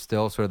news is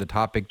still sort of the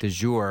topic du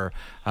jour,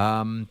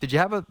 did you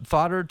have a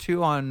thought or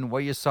two on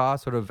what you saw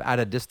sort of at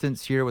a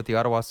distance here with the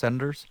Ottawa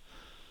Senators?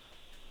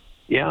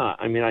 Yeah,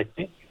 I mean, I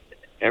think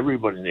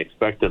everybody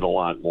expected a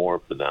lot more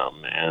for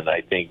them, and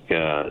I think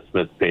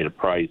Smith paid a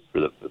price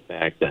for the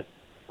fact that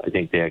I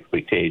think the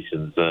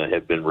expectations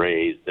have been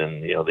raised,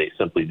 and they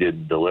simply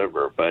didn't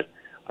deliver. But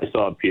I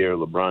saw Pierre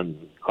LeBrun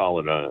call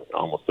it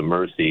almost a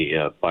mercy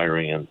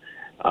firing, and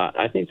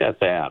I think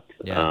that's apt.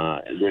 Yeah.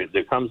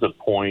 There comes a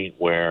point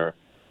where,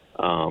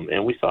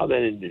 and we saw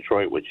that in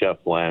Detroit with Jeff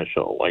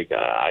Blashill.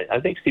 I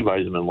think Steve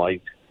Yzerman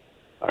liked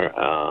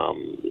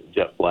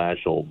Jeff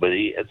Blashill, but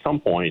at some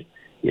point,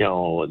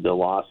 the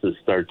losses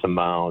start to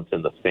mount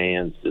and the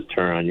fans just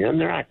turn on you, and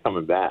they're not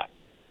coming back.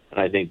 And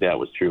I think that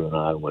was true in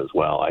Ottawa as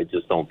well. I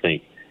just don't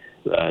think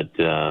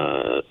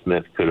that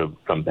Smith could have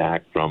come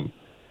back from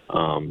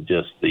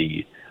just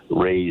the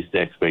raised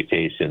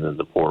expectation and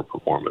the poor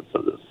performance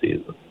of this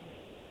season.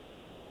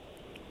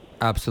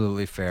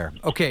 Absolutely fair.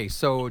 Okay,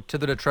 so to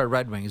the Detroit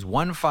Red Wings,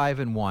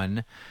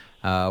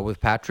 1-5-1 with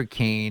Patrick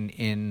Kane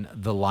in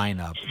the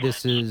lineup.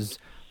 This is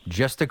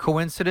just a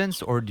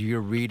coincidence, or do you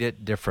read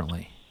it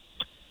differently?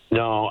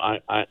 No,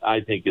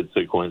 I think it's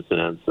a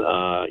coincidence.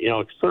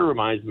 It sort of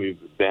reminds me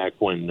back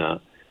when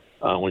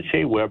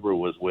Shea Weber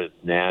was with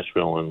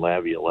Nashville and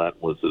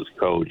Laviolette was his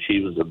coach.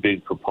 He was a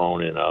big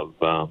proponent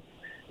of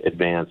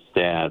advanced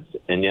stats,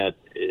 and yet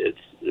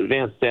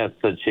advanced stats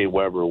said Shea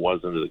Weber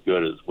wasn't as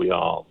good as we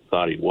all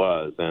thought he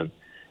was. And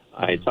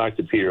I talked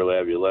to Peter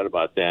Laviolette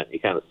about that, and he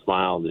kind of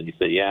smiled, and he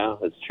said, yeah,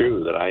 it's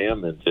true that I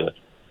am into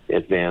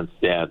advanced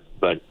stats,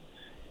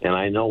 and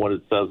I know what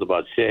it says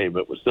about Shea,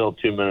 but we're still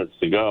 2 minutes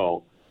to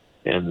go,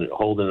 and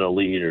holding a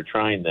lead or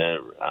trying to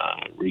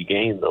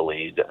regain the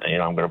lead,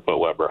 I'm going to put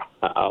Weber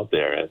out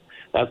there. And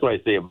that's what I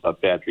say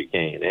about Patrick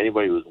Kane.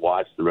 Anybody who's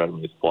watched the Red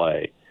Wings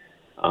play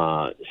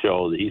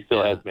show that he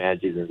still has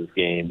magic in his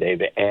game.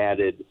 They've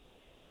added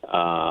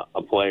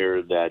a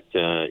player that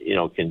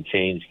can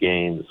change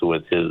games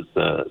with his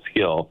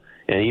skill,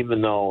 and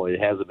even though it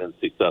hasn't been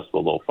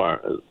successful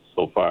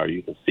so far,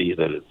 you can see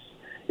that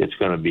it's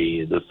going to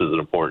be. This is an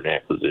important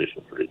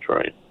acquisition for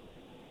Detroit.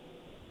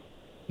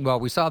 Well,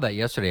 we saw that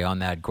yesterday on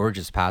that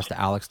gorgeous pass to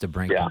Alex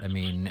DeBrincat. Yeah. I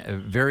mean,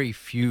 very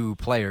few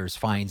players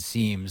find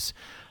seams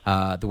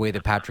the way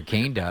that Patrick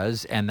Kane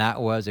does, and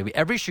that was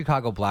every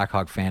Chicago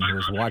Blackhawk fan who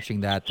was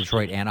watching that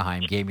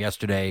Detroit-Anaheim game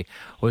yesterday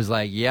was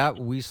like, yeah,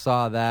 we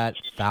saw that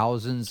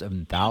thousands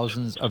and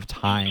thousands of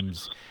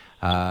times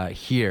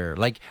here.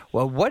 Like,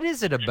 well, what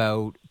is it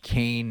about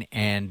Kane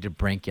and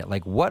DeBrincat?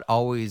 Like, what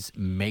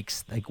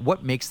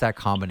makes that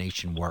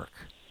combination work?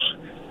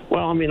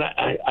 Well, I mean,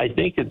 I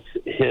think it's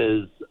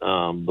his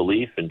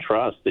belief and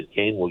trust that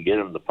Kane will get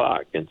him the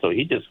puck, and so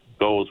he just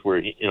goes where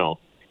he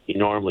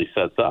normally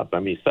sets up. I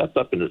mean, he sets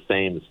up in the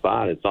same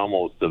spot. It's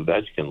almost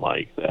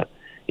Ovechkin-like that.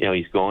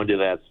 He's going to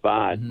that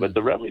spot, but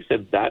the Red Wings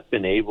have not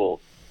been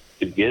able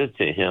to get it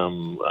to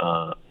him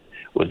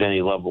with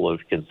any level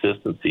of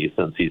consistency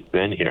since he's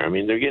been here. I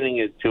mean, they're getting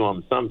it to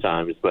him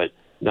sometimes, but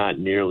not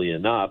nearly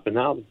enough. And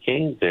now that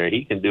Kane's there,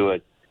 he can do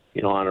it,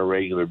 on a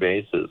regular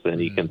basis,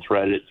 and he can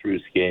thread it through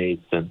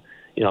skates, and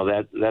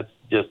that's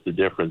just the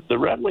difference. The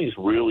Red Wings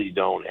really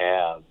don't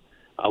have.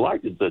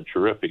 Larkin's a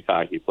terrific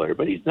hockey player,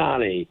 but he's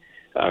not a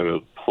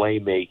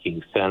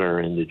playmaking center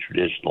in the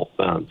traditional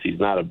sense. He's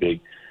not a big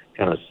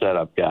kind of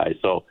setup guy.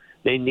 So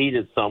they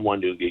needed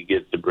someone who could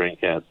get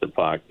DeBrincat the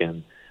puck,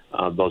 and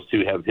those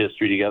two have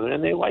history together,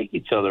 and they like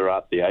each other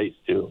off the ice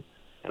too.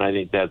 And I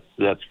think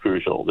that's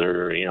crucial.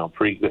 They're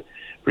pretty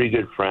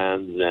good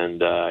friends,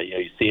 and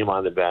you see them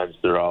on the bench.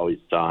 They're always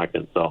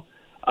talking. So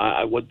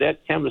with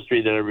that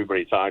chemistry that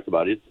everybody talked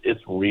about,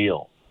 it's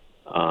real,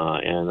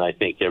 and I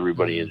think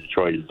everybody in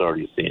Detroit has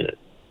already seen it.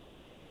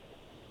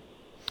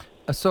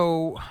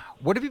 So,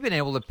 what have you been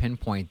able to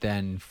pinpoint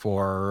then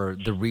for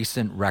the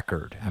recent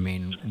record? I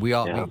mean,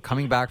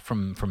 coming back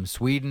from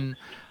Sweden.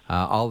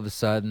 All of a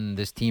sudden,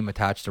 this team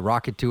attached a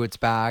rocket to its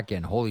back,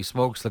 and holy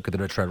smokes, look at the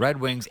Detroit Red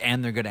Wings,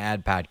 and they're going to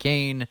add Pat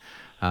Kane.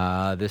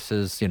 This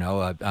is,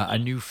 a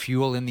new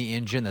fuel in the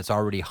engine that's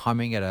already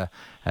humming at a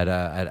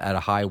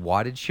high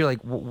wattage here.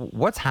 Like,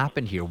 what's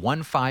happened here?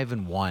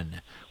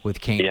 1-5-1 with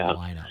Kane in the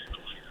lineup.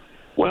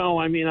 Well,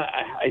 I mean,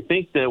 I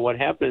think that what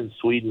happened in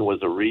Sweden was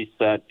a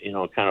reset,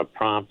 kind of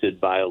prompted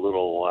by a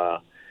little.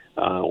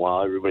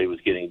 While everybody was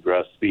getting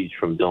dress speech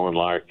from Dylan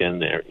Larkin,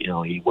 there,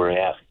 he were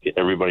asked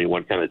everybody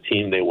what kind of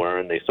team they were,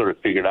 and they sort of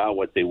figured out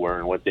what they were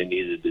and what they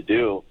needed to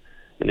do,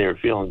 and they were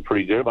feeling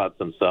pretty good about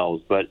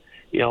themselves. But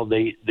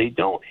they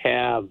don't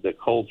have the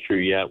culture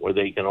yet where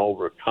they can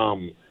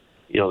overcome,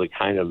 the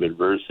kind of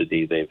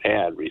adversity they've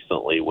had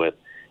recently with,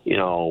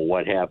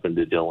 what happened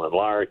to Dylan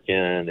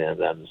Larkin and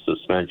then the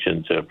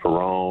suspension to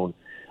Perron,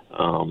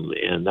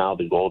 and now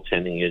the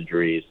goaltending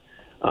injuries.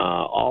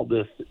 All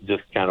this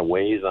just kind of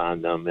weighs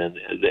on them, and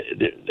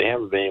they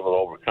haven't been able to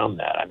overcome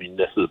that. I mean,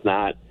 this is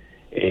not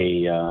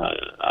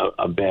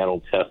a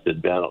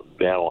battle-tested,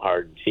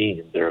 battle-hardened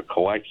team. They're a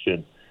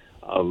collection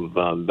of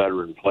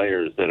veteran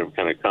players that have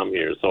kind of come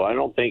here. So I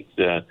don't think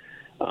that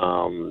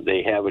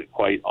they have it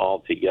quite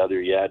all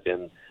together yet.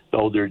 And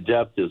though their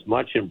depth is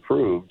much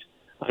improved,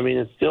 I mean,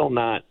 it's still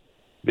not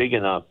big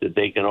enough that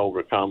they can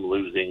overcome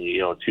losing,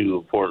 two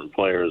important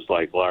players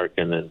like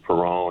Larkin and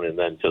Perron, and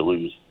then to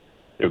lose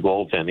their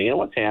goaltending. And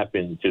what's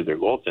happened to their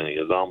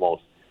goaltending is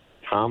almost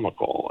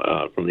comical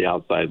from the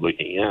outside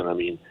looking in. I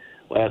mean,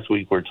 last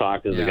week we're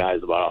talking to the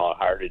guys about how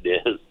hard it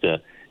is to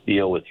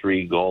deal with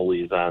three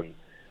goalies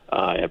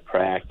at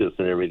practice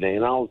and everything.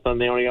 And all of a sudden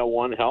they only got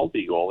one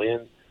healthy goalie.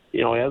 And,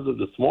 as of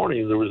this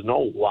morning, there was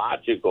no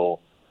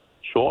logical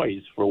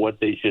choice for what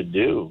they should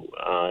do.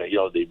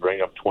 They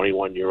bring up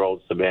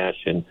 21-year-old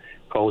Sebastian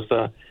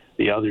Cossa.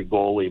 The other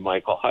goalie,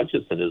 Michael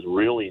Hutchison, is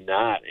really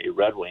not a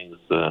Red Wings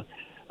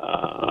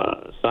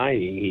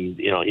signing.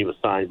 He was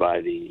signed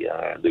by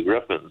the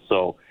Griffins,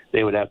 so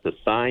they would have to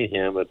sign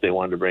him if they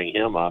wanted to bring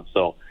him up.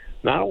 So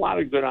not a lot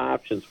of good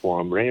options for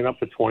him. Bringing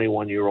up a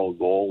 21-year-old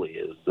goalie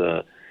is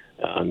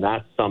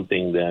not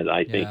something that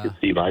I think that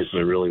Steve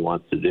Eisman really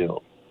wants to do.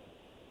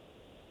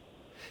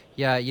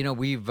 Yeah,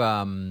 we've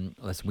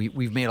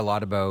made a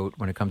lot about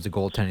when it comes to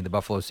goaltending the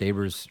Buffalo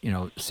Sabres,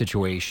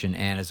 situation,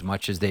 and as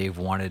much as they've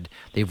wanted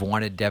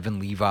Devin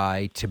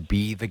Levi to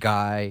be the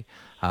guy.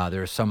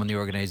 There are some in the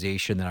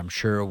organization that I'm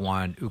sure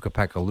want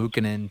Ukko-Pekka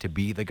Luukkonen to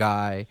be the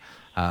guy.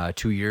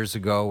 2 years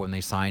ago when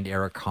they signed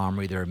Eric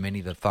Comrie, there are many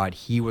that thought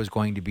he was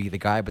going to be the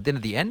guy. But then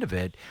at the end of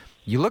it,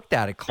 you looked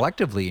at it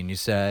collectively and you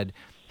said,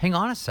 hang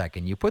on a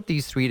second, you put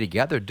these three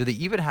together, do they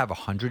even have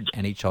 100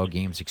 NHL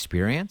games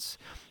experience?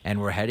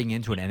 And we're heading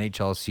into an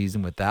NHL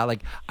season with that.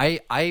 Like,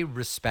 I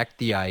respect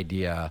the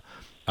idea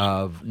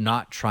of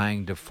not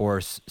trying to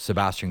force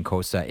Sebastian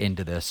Cossa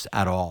into this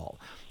at all.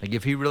 Like,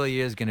 if he really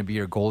is going to be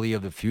your goalie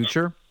of the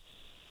future,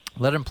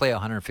 let him play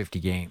 150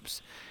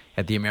 games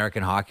at the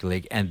American Hockey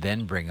League and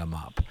then bring him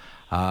up.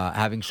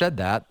 Having said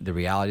that, the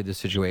reality of the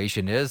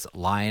situation is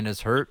Lyon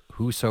is hurt,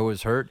 Husso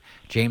is hurt,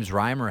 James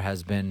Reimer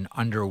has been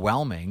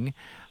underwhelming.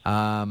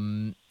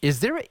 Is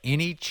there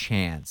any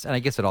chance, and I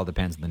guess it all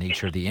depends on the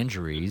nature of the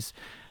injuries,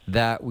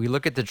 that we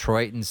look at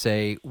Detroit and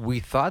say, we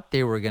thought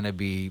they were going to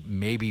be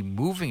maybe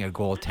moving a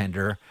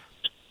goaltender.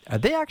 Are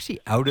they actually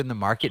out in the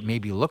market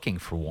maybe looking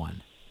for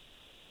one?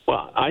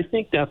 Well, I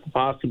think that's a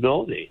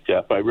possibility,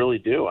 Jeff. I really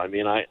do. I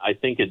mean, I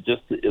think it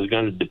just is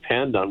going to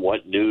depend on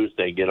what news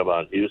they get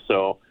about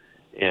Husso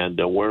and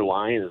where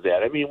Lyon is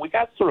at. I mean, we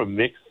got sort of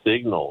mixed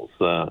signals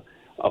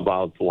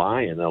about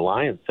Lyon. And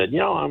Lyon said,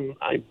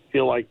 I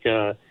feel like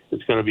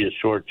it's going to be a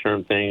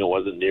short-term thing. It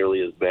wasn't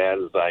nearly as bad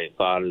as I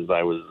thought as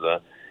I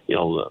was,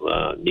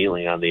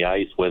 kneeling on the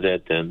ice with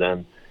it. And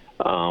then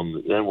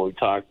when we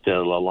talked to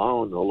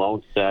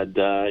Lalonde said,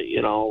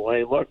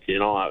 hey, look,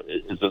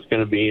 is this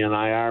going to be an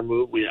IR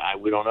move? We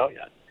don't know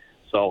yet.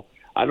 So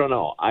I don't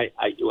know. I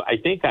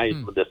think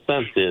the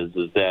sense is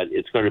that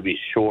it's going to be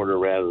shorter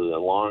rather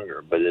than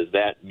longer. But does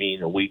that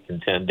mean a week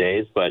and 10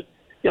 days? But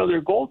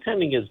their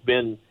goaltending has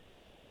been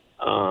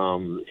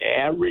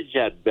average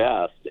at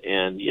best,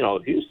 and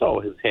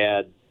Husso has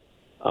had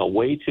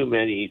way too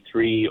many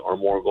 3 or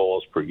more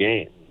goals per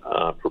game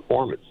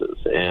performances,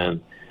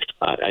 and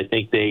I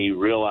think they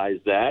realize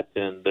that,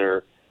 and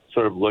they're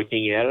sort of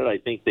looking at it. I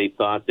think they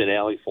thought that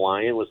Alex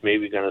Lyon was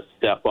maybe going to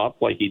step up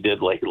like he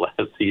did late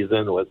last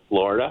season with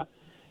Florida,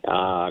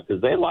 because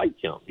they like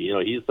him.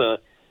 He's a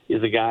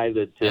guy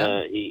that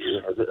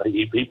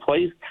he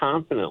plays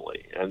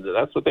confidently, and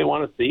that's what they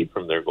want to see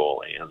from their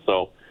goalie. And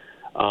so,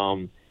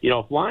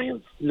 if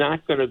Lyon's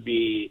not going to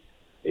be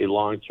a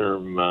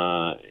long-term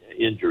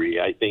injury,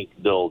 I think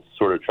they'll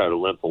sort of try to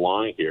limp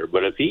along here.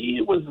 But if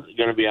he was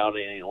going to be out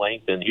any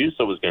length and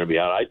Husso was going to be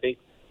out, I think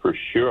for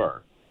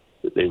sure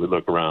that they would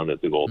look around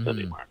at the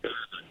goaltending market.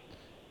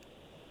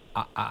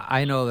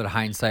 I know that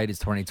hindsight is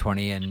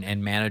 20/20,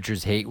 and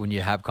managers hate when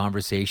you have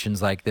conversations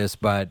like this,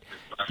 but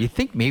do you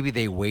think maybe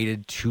they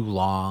waited too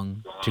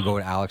long to go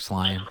to Alex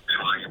Lyon?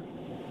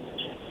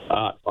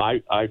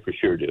 I for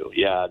sure do.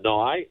 Yeah,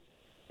 no,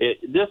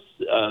 this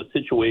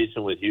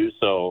situation with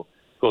Husso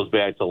goes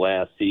back to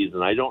last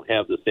season. I don't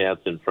have the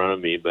stats in front of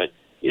me, but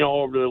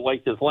over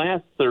his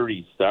last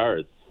 30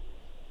 starts,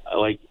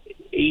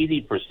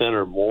 80%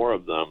 or more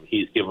of them,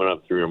 he's given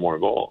up 3 or more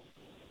goals.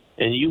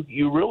 And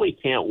you really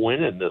can't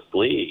win in this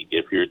league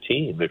if your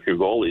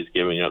goalie's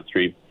giving up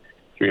 3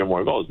 or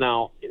more goals.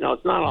 Now,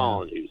 it's not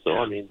all on Husso.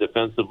 I mean,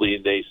 defensively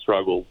they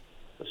struggled,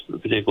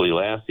 particularly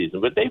last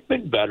season, but they've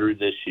been better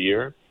this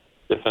year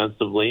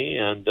defensively,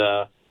 and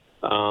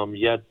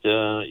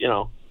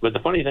but the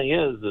funny thing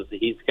is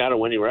he's got a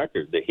winning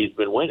record that he's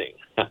been winning.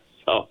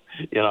 So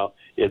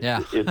it's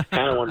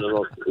kind of one of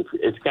those.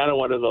 It's kind of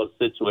one of those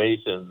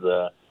situations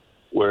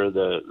where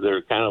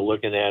they're kind of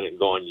looking at it and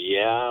going,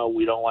 yeah,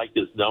 we don't like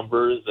his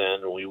numbers,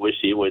 and we wish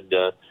he would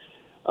have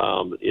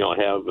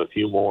a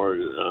few more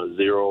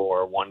 0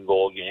 or 1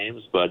 goal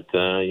games, but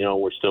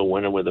we're still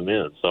winning with him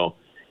in. So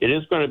it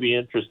is going to be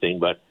interesting.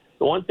 But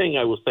the one thing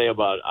I will say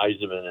about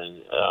Yzerman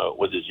and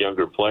with his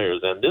younger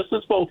players, and this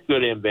is both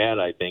good and bad,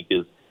 I think,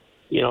 is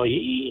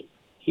he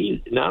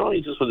not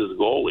only just with his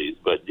goalies,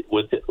 but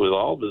with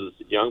all of his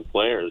young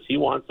players, he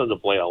wants them to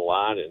play a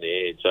lot in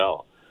the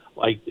AHL.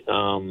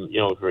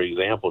 For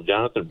example,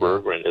 Jonathan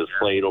Berggren has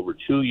played over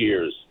 2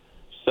 years,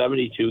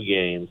 72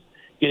 games,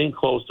 getting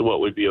close to what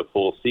would be a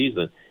full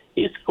season.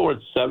 He scored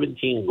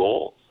 17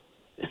 goals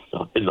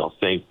in those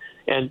things.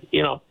 And,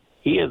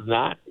 he has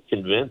not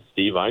convinced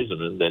Steve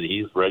Yzerman that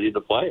he's ready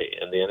to play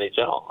in the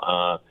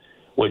NHL,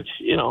 which,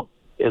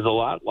 is a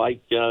lot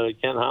like Ken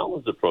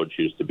Holland's approach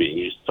used to be. He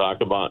used to talk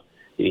about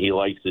he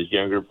likes his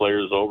younger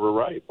players over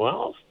ripe.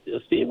 Well,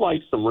 Steve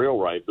likes some real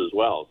ripe as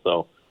well.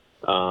 So,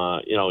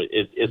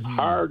 it's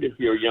hard if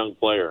you're a young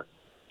player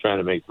trying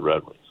to make the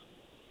Red Wings.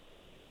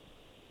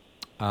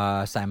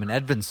 Simon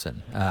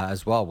Edvinsson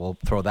as well. We'll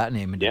throw that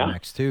name into the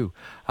mix too.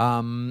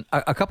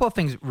 A couple of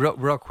things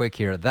real quick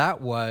here.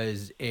 That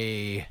was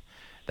a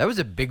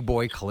big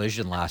boy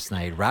collision last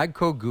night.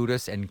 Radko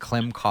Gudas and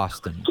Klim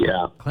Kostin.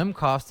 Yeah. Klim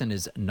Kostin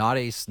is not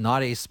a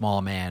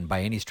small man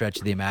by any stretch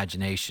of the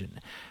imagination.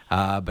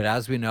 But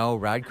as we know,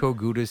 Radko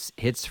Gudas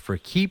hits for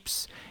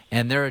keeps,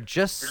 and there are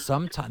just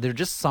some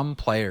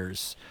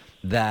players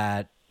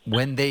that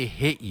when they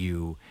hit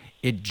you,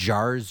 it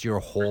jars your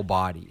whole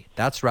body.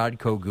 That's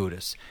Radko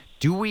Gudas.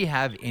 Do we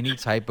have any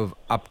type of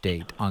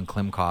update on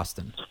Klim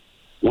Kostin?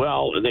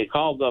 Well, they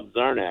called up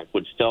Zarnak,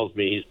 which tells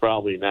me he's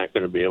probably not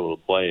going to be able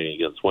to play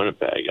against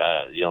Winnipeg.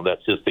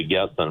 That's just a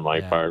guess on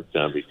my part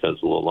because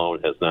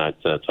Lalonde has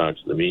not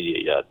talked to the media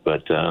yet.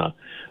 But that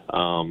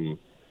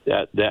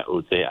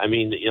would say,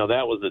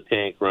 that was a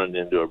tank running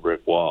into a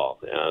brick wall.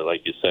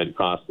 Like you said,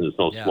 Kostin is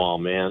no small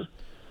man.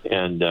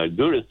 And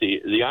Gudas,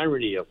 the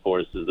irony, of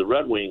course, is the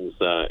Red Wings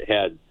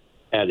had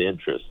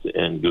interest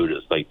in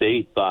Gudas. Like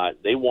they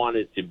thought they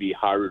wanted to be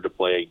harder to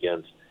play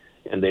against,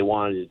 and they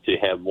wanted to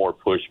have more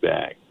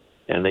pushback.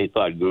 And they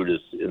thought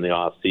Gudas in the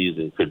off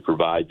season could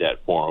provide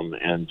that for them.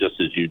 And just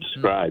as you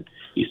described,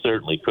 he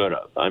certainly could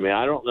have. I mean,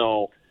 I don't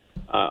know.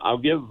 I'll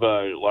give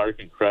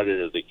Larkin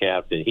credit as a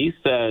captain. He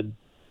said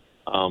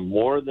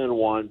more than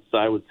once,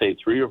 I would say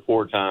 3 or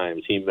 4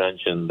 times, he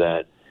mentioned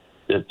that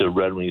the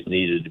Red Wings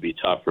needed to be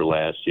tougher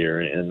last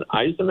year. And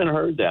Yzerman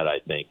heard that, I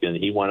think, and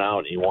he went out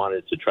and he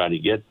wanted to try to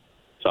get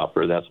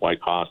tougher. That's why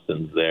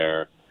Kostin's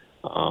there.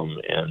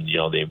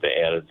 They've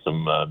added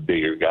some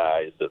bigger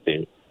guys that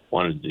they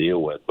wanted to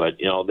deal with. But,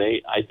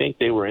 I think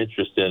they were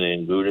interested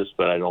in Gudas,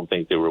 but I don't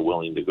think they were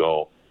willing to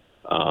go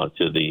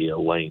to the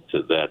length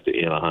that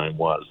Anaheim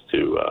was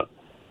to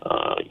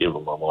give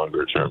them a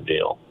longer-term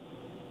deal.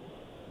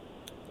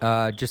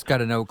 Just got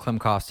to know Klim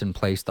Kostin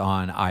placed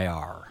on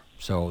IR.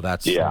 So there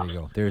you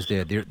go. There's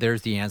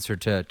the answer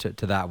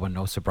to that one.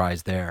 No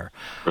surprise there.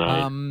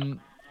 Right.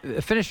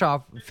 Finish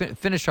off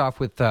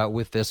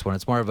with this one.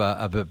 It's more of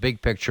a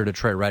big picture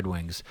Detroit Red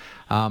Wings.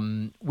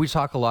 We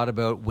talk a lot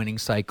about winning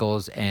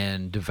cycles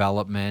and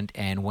development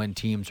and when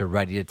teams are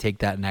ready to take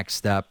that next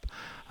step.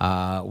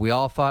 We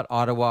all thought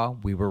Ottawa,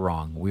 we were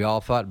wrong. We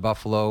all thought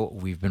Buffalo,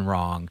 we've been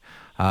wrong.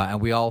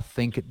 And we all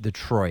think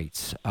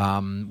Detroit.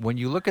 When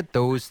you look at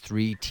those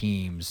three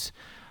teams,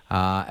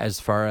 as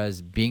far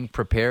as being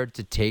prepared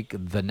to take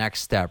the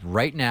next step,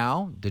 right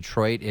now,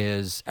 Detroit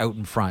is out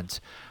in front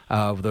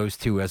of those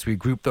two as we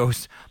group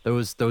those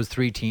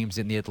three teams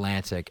in the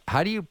Atlantic.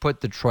 How do you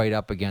put Detroit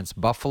up against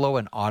Buffalo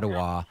and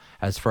Ottawa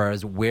as far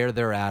as where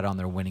they're at on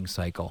their winning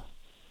cycle?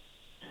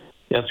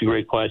 That's a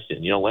great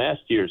question.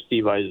 Last year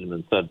Steve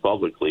Yzerman said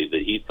publicly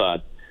that he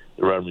thought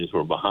the Red Wings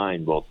were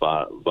behind both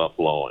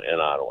Buffalo and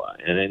Ottawa.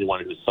 And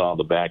anyone who saw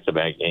the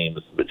back-to-back games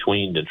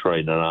between Detroit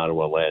and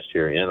Ottawa last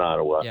year in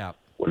Ottawa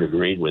would have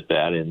agreed with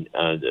that. And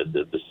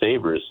the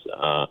Sabres,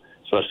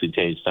 especially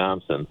Tage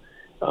Thompson,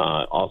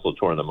 also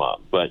tore them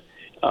up. But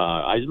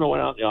Yzerman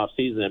went out in the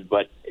offseason.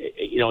 But,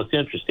 it's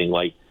interesting.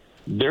 Like,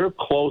 they're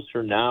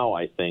closer now,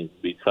 I think,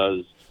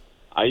 because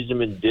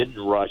Yzerman didn't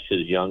rush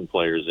his young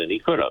players in. He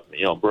could have.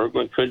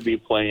 Berglund could be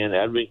playing.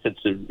 Edvin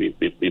could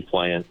be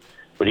playing.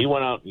 But he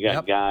went out and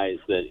got guys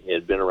that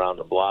had been around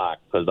the block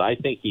because I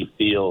think he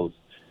feels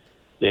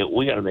that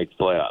we got to make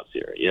the playoffs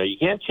here. You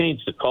can't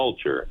change the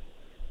culture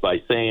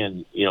by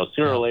saying,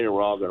 sooner or later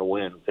we're all going to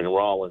win and we're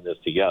all in this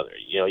together.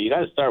 You got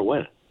to start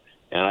winning.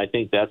 And I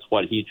think that's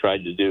what he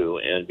tried to do.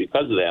 And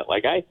because of that,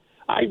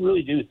 I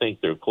really do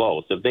think they're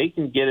close. If they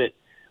can get it,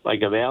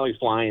 like if Alex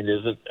Lyon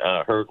isn't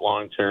hurt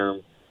long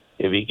term,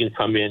 if he can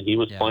come in, he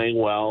was playing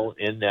well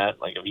in that.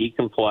 Like if he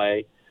can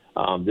play,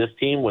 this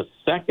team was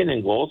second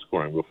in goal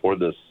scoring before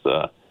this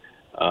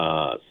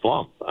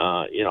slump.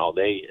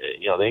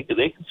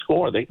 They can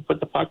score. They can put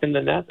the puck in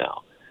the net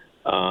now.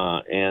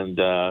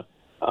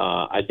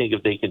 I think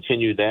if they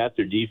continue that,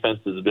 their defense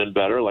has been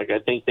better. I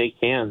think they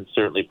can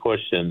certainly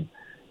push and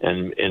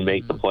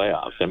make the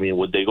playoffs. I mean,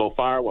 would they go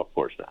far? Well, of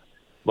course not.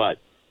 But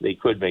they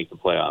could make the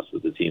playoffs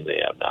with the team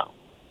they have now.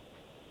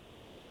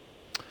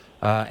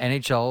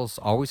 NHL's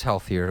always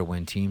healthier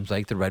when teams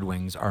like the Red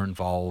Wings are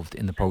involved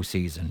in the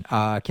postseason.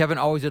 Kevin,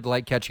 always a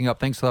delight catching up.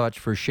 Thanks so much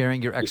for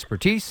sharing your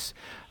expertise.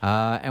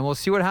 And we'll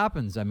see what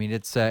happens. I mean,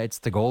 it's the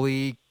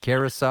goalie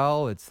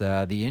carousel. It's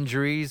the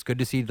injuries. Good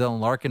to see Dylan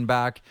Larkin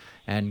back,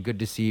 and good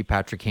to see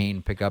Patrick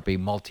Kane pick up a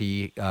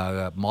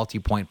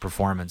multi-point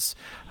performance,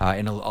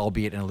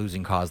 albeit in a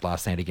losing cause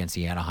last night against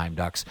the Anaheim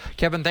Ducks.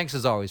 Kevin, thanks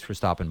as always for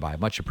stopping by.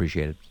 Much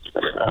appreciated.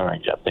 All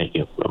right, Jeff. Thank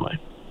you. Bye-bye.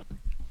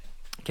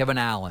 Kevin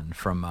Allen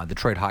from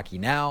Detroit Hockey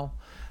Now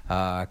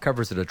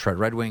covers the Detroit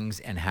Red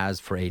Wings and has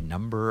for a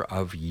number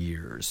of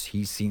years.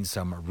 He's seen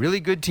some really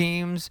good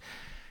teams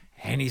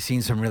and he's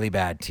seen some really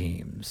bad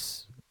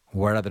teams.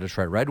 What are the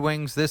Detroit Red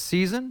Wings this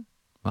season?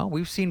 Well,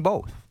 we've seen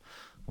both.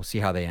 We'll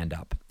see how they end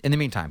up. In the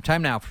meantime,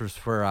 time now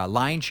for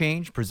Line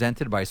Change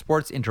presented by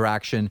Sports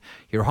Interaction,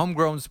 your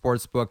homegrown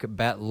sportsbook,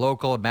 bet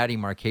local. Maddie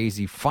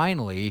Marchese,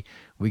 finally,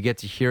 we get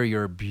to hear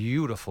your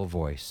beautiful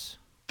voice.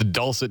 The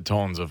dulcet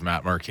tones of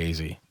Matt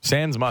Marchese.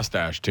 Sans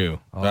mustache too.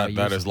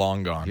 That is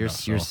long gone. You're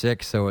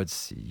sick, so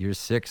it's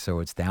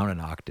down an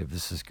octave.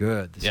 This is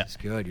good. This is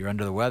good. You're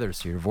under the weather,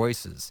 so your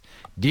voice is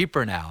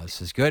deeper now.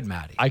 This is good,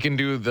 Matty. I can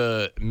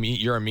do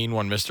you're a mean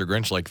one, Mr.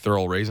 Grinch, like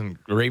Thurl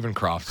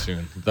Ravencroft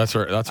soon. That's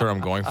what I'm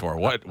going for.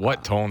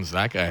 What tones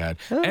that guy had.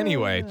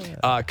 Anyway,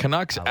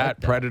 Canucks at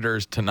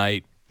Predators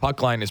tonight.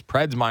 Puck line is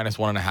Preds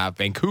 -1.5.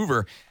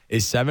 Vancouver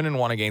is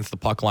 7-1 against the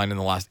puck line in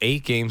the last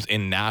 8 games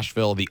in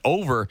Nashville. The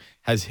over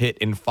has hit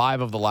in 5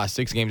 of the last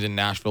 6 games in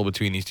Nashville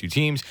between these two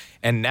teams.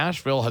 And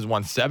Nashville has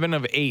won 7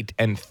 of 8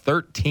 and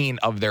 13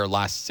 of their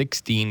last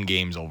 16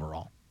 games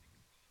overall.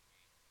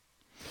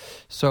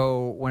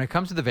 So when it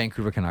comes to the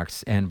Vancouver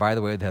Canucks, and by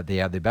the way, that they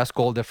have the best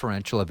goal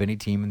differential of any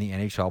team in the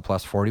NHL,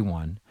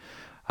 +41.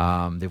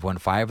 They've won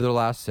 5 of their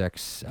last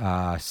 6,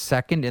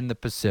 second in the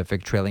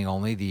Pacific, trailing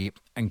only the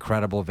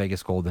incredible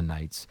Vegas Golden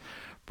Knights.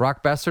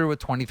 Brock Besser with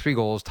 23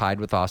 goals, tied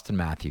with Austin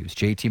Matthews.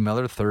 JT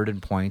Miller, third in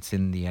points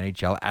in the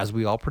NHL, as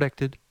we all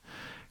predicted.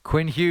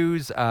 Quinn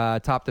Hughes,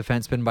 top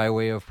defenseman by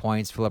way of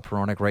points. Philip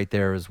Hronek right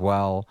there as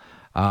well.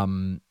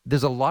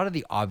 There's a lot of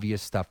the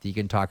obvious stuff that you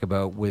can talk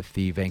about with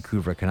the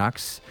Vancouver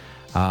Canucks.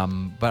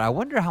 But I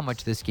wonder how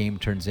much this game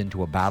turns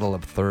into a battle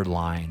of third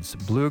lines.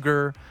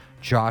 Blueger,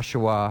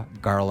 Joshua,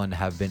 Garland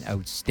have been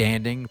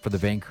outstanding for the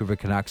Vancouver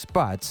Canucks,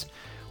 but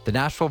the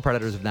Nashville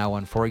Predators have now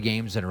won 4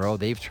 games in a row.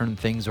 They've turned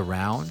things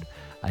around.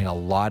 I think a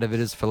lot of it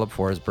is Philip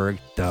Forsberg,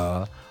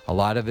 duh. A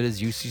lot of it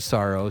is UC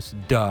Saros,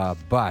 duh.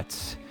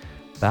 But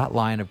that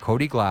line of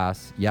Cody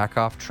Glass,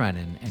 Yakov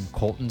Trenin, and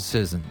Colton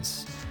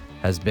Sissons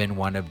has been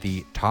one of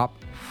the top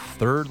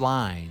third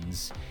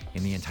lines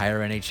in the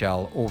entire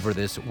NHL over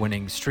this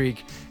winning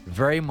streak.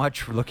 Very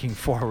much looking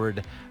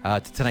forward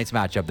to tonight's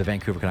matchup, the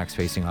Vancouver Canucks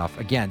facing off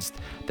against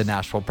the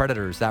Nashville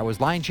Predators. That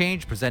was Line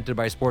Change, presented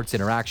by Sports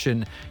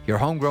Interaction, your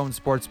homegrown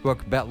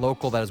sportsbook, bet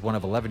local. That is one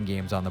of 11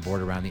 games on the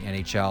board around the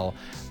NHL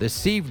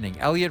this evening.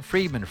 Elliot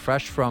Friedman,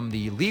 fresh from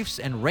the Leafs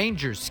and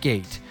Rangers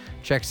skate,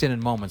 checks in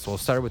moments. We'll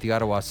start with the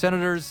Ottawa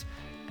Senators,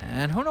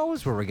 and who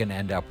knows where we're going to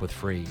end up with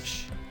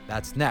Frege.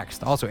 That's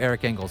next. Also,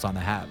 Eric Engels on the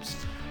Habs.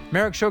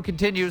 Merrick Show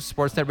continues.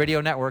 Sportsnet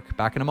Radio Network.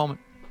 Back in a moment.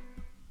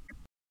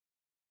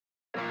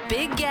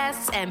 Big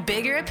guests and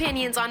bigger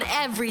opinions on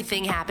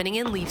everything happening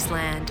in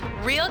Leafsland.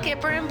 Real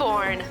Kipper and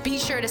Bourne. Be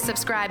sure to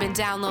subscribe and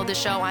download the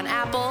show on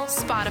Apple,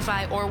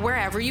 Spotify, or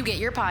wherever you get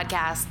your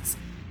podcasts.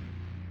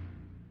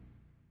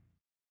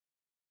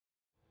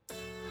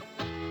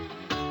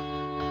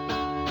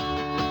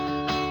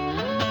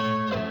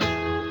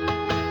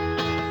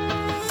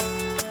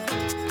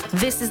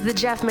 This is the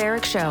Jeff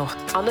Merrick Show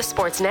on the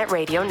Sportsnet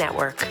Radio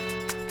Network.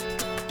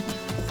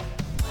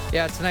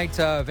 Yeah, tonight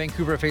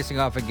Vancouver facing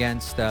off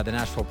against the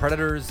Nashville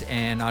Predators,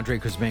 and Andrei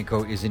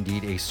Kuzmenko is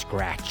indeed a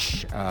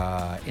scratch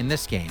in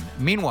this game.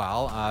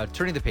 Meanwhile,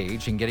 turning the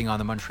page and getting on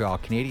the Montreal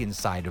Canadiens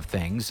side of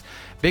things,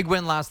 big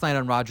win last night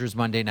on Rogers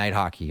Monday Night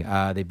Hockey.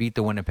 They beat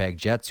the Winnipeg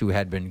Jets, who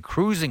had been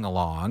cruising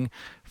along,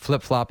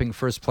 flip-flopping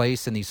first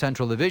place in the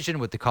Central Division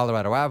with the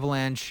Colorado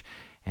Avalanche.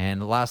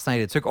 And last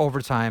night, it took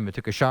overtime. It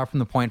took a shot from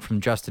the point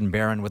from Justin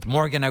Barron with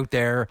Morgan out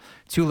there.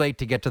 Too late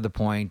to get to the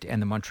point,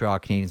 and the Montreal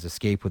Canadiens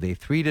escape with a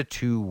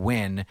 3-2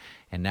 win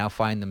and now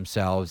find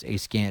themselves a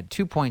scant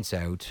 2 points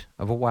out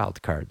of a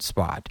wild card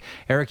spot.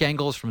 Eric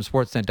Engels from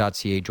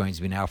Sportsnet.ca joins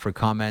me now for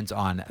comments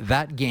on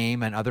that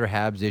game and other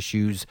Habs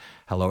issues.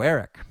 Hello,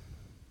 Eric.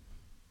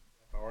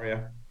 How are you?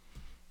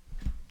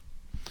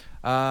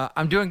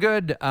 I'm doing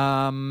good.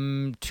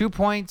 2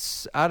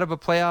 points out of a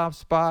playoff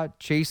spot,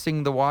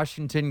 chasing the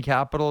Washington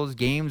Capitals,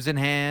 games in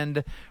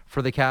hand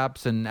for the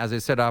Caps. And as I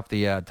said off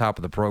the top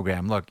of the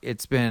program, look,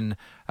 it's been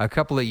a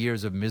couple of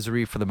years of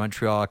misery for the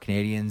Montreal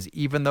Canadiens.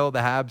 Even though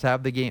the Habs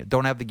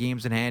don't have the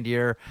games in hand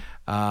here,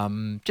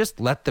 just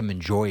let them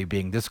enjoy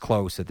being this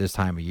close at this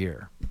time of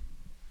year.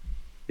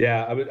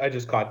 Yeah, I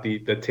just caught the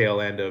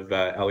tail end of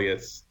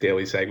Elliott's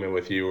daily segment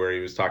with you where he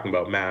was talking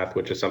about math,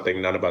 which is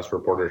something none of us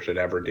reporters should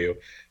ever do.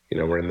 You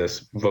know, we're in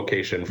this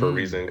vocation for a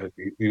reason because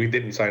we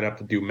didn't sign up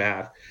to do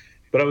math.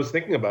 But I was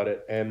thinking about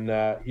it, and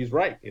he's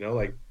right. You know,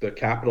 like the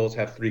Capitals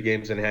have 3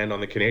 games in hand on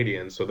the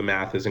Canadiens, so the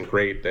math isn't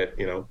great that,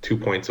 2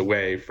 points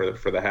away for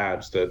the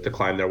Habs to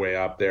climb their way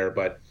up there.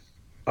 But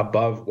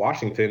above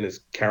Washington is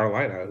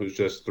Carolina, who's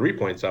just 3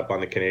 points up on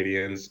the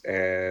Canadiens,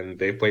 and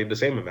they've played the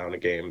same amount of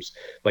games.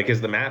 Like,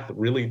 is the math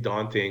really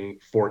daunting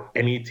for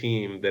any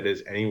team that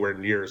is anywhere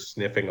near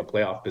sniffing a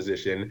playoff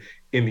position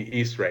in the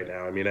East right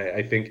now? I mean,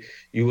 I think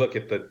you look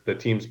at the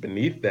teams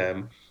beneath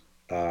them,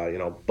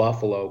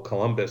 Buffalo,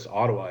 Columbus,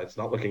 Ottawa, it's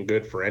not looking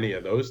good for any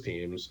of those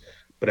teams.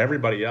 But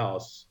everybody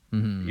else,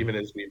 even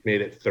as we've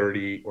made it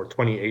 30 or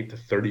 28 to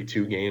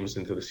 32 games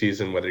into the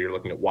season, whether you're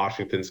looking at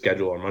Washington's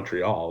schedule or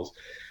Montreal's,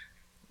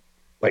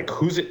 like,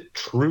 who's it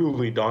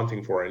truly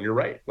daunting for? And you're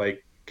right.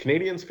 Like,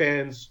 Canadiens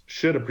fans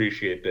should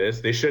appreciate this.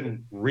 They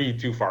shouldn't read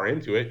too far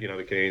into it. You know,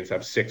 the Canadiens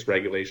have 6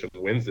 regulation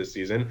wins this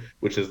season,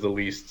 which is the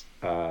least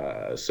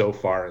so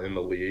far in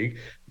the league.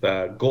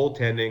 The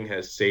goaltending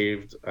has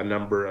saved a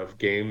number of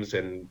games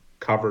and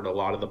covered a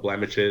lot of the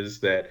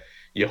blemishes that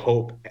you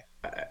hope.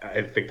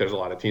 I think there's a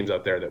lot of teams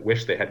out there that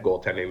wish they had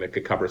goaltending that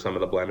could cover some of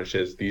the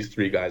blemishes these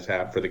 3 guys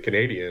have for the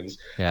Canadiens.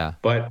 Yeah.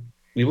 But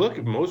you look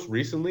at most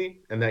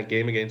recently in that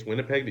game against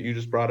Winnipeg that you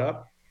just brought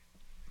up,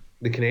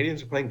 the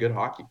Canadiens are playing good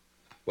hockey.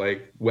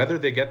 Like, whether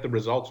they get the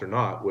results or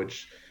not,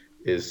 which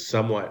is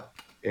somewhat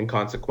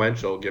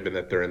inconsequential given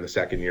that they're in the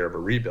second year of a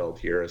rebuild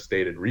here, a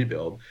stated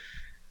rebuild,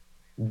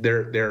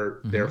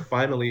 they're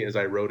finally, as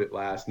I wrote it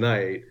last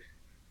night,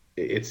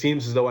 it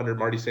seems as though under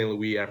Marty St.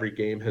 Louis, every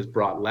game has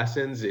brought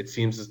lessons. It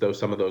seems as though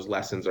some of those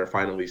lessons are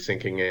finally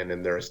sinking in,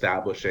 and they're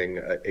establishing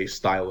a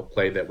style of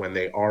play that when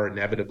they are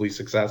inevitably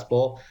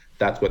successful,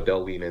 that's what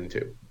they'll lean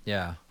into.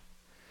 Yeah.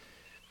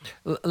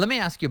 Let me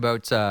ask you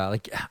about,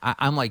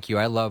 I'm like you.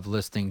 I love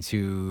listening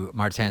to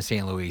Martin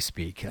St. Louis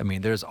speak. I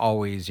mean, there's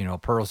always,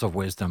 pearls of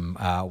wisdom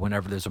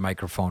whenever there's a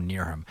microphone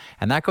near him.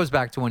 And that goes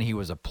back to when he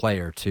was a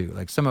player, too.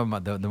 Like, some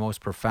of the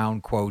most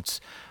profound quotes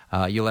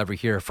you'll ever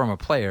hear from a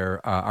player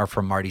are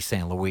from Marty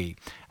St. Louis.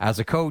 As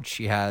a coach,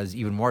 he has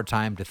even more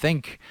time to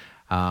think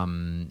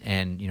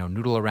and,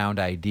 noodle around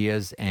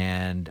ideas.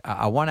 And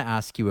I want to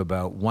ask you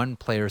about one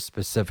player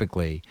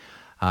specifically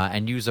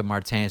and use a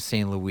Martin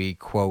St. Louis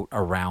quote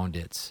around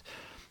it.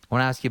 I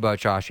want to ask you about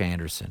Josh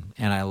Anderson.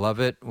 And I love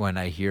it when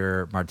I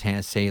hear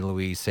Martin St.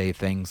 Louis say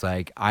things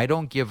like, I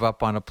don't give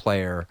up on a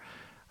player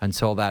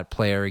until that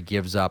player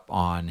gives up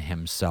on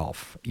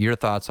himself. Your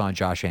thoughts on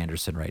Josh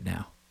Anderson right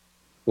now?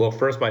 Well,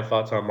 first, my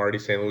thoughts on Marty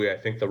St. Louis. I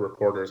think the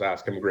reporters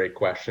ask him great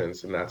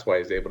questions, and that's why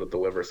he's able to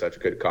deliver such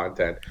good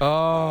content.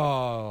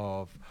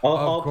 Oh,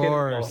 of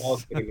course. All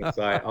kidding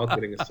aside,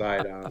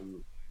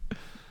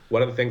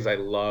 one of the things I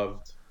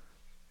loved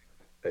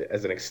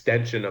as an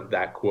extension of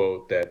that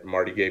quote that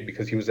Marty gave,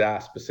 because he was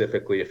asked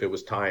specifically if it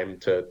was time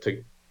to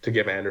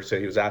give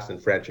Anderson, he was asked in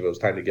French if it was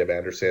time to give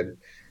Anderson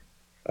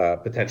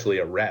potentially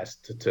a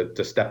rest,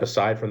 to step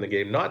aside from the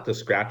game, not to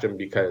scratch him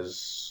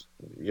because,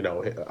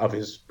 of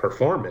his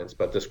performance,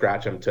 but to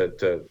scratch him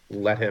to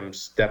let him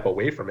step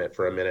away from it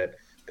for a minute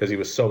because he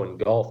was so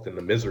engulfed in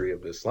the misery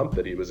of this slump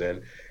that he was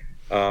in.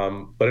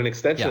 But an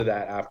extension of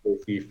that, after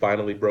he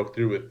finally broke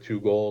through with 2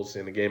 goals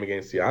in the game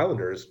against the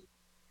Islanders,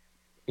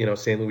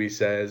 St. Louis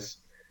says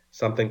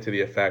something to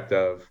the effect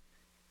of,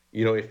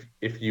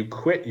 if you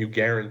quit, you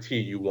guarantee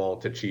you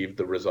won't achieve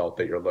the result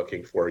that you're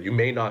looking for. You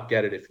may not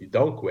get it if you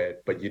don't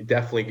quit, but you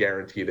definitely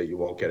guarantee that you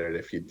won't get it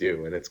if you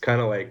do. And it's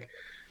kind of like,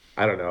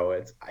 I don't know,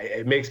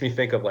 it makes me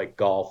think of like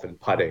golf and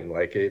putting.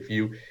 Like if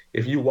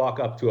you walk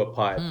up to a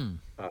putt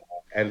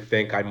and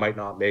think I might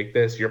not make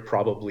this, you're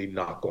probably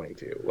not going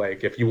to.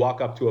 Like if you walk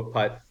up to a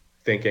putt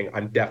thinking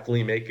I'm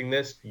definitely making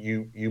this,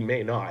 you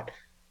may not.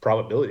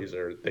 Probabilities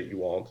are that you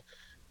won't,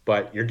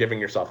 but you're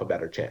giving yourself a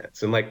better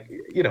chance. And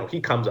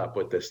he comes up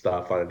with this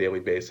stuff on a daily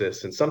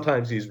basis, and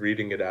sometimes he's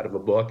reading it out of a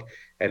book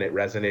and it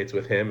resonates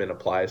with him and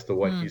applies to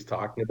what he's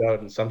talking about,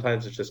 and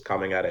sometimes it's just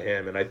coming out of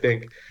him. And I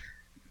think,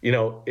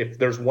 if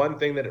there's one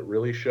thing that it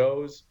really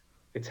shows,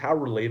 it's how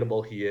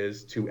relatable he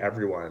is to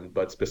everyone,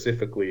 but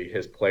specifically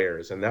his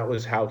players. And that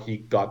was how he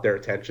got their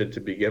attention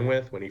to begin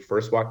with when he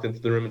first walked into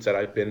the room and said,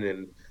 I've been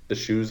in the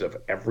shoes of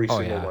every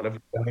single one of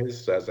you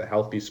guys, as a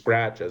healthy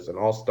scratch, as an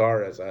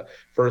all-star, as a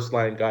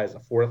first-line guy, as a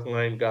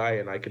fourth-line guy,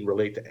 and I can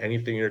relate to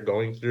anything you're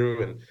going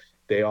through. And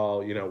they all,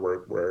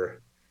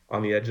 were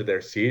on the edge of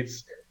their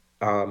seats.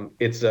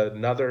 It's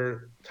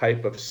another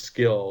type of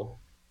skill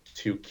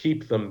to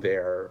keep them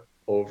there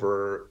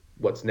over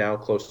what's now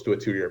close to a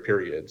 2-year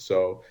period.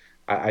 So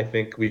I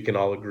think we can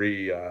all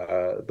agree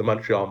the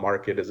Montreal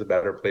market is a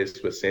better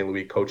place with St.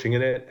 Louis coaching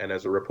in it. And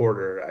as a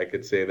reporter, I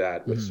could say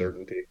that with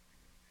certainty.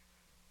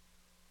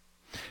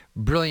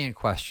 Brilliant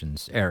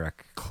questions,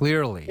 Eric.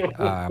 Clearly,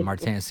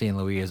 Martin St.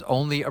 Louis is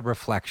only a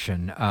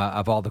reflection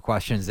of all the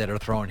questions that are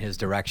thrown his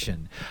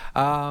direction.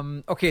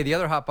 Okay, the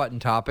other hot button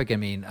topic,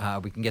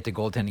 we can get to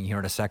goaltending here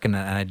in a second,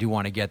 and I do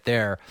want to get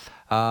there.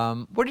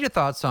 What are your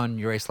thoughts on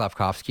Yuri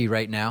Slafkovsky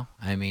right now?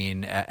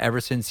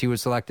 Ever since he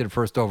was selected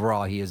first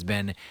overall, he has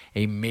been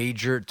a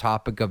major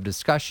topic of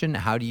discussion.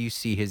 How do you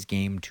see his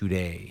game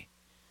today?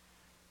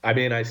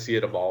 I see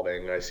it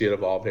evolving. I see it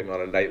evolving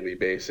on a nightly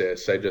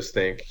basis. I just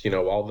think,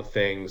 all the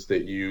things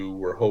that you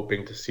were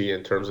hoping to see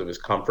in terms of his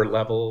comfort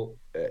level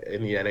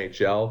in the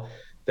NHL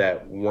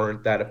that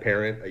weren't that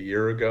apparent a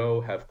year ago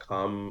have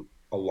come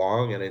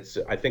along. And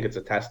I think it's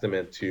a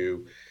testament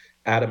to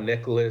Adam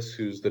Nicholas,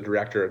 who's the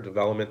director of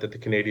development that the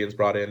Canadians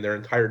brought in, their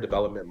entire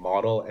development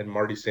model, and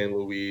Marty St.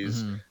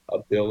 Louis'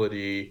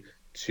 ability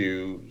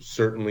to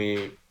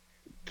certainly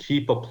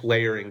keep a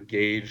player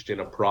engaged in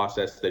a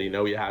process that he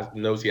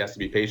knows he has to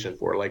be patient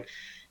for. Like,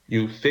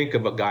 you think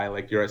of a guy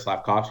like Yuri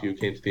Slafkovsky, who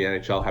came to the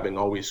NHL having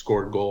always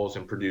scored goals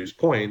and produced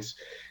points,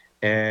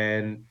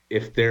 and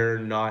if they're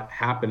not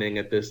happening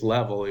at this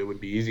level, it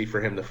would be easy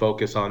for him to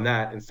focus on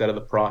that instead of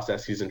the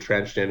process he's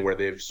entrenched in, where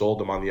they've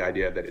sold him on the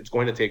idea that it's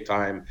going to take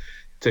time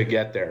to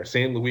get there.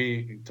 St.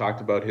 Louis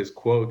talked about his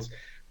quotes.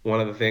 One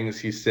of the things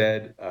he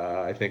said,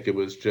 I think it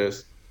was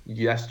just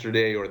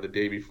yesterday or the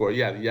day before,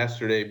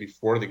 yesterday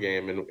before the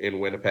game in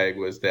Winnipeg,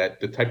 was that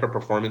the type of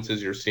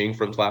performances you're seeing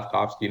from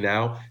Slafkovsky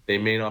now, they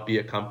may not be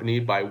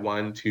accompanied by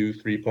 1, 2,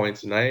 3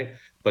 points a night,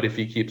 but if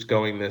he keeps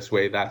going this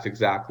way, that's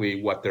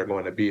exactly what they're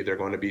going to be. They're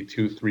going to be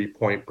 2-3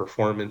 point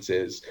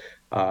performances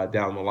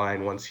down the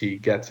line once he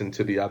gets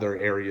into the other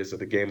areas of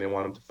the game they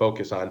want him to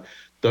focus on.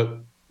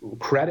 The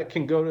credit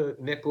can go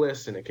to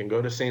Nicholas and it can go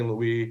to St.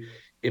 Louis.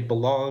 It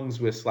belongs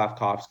with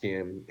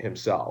Slafkovsky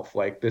himself.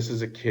 Like, this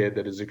is a kid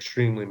that is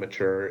extremely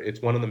mature.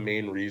 It's one of the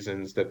main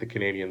reasons that the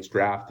Canadians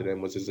drafted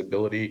him, was his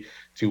ability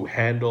to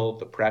handle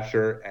the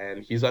pressure,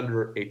 and he's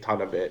under a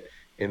ton of it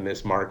in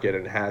this market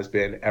and has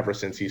been ever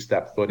since he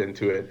stepped foot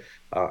into it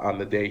on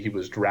the day he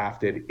was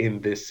drafted in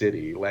this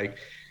city. Like,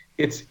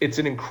 it's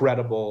an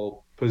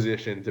incredible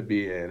position to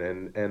be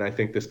in, and I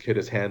think this kid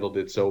has handled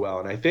it so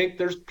well. And I think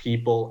there's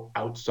people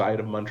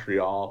outside of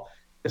Montreal,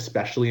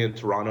 especially in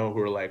Toronto, who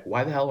are like,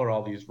 why the hell are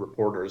all these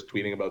reporters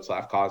tweeting about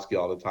Slafkovsky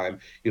all the time?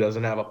 He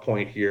doesn't have a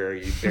point here.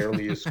 He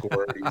barely has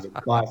scored. He's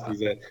a bust.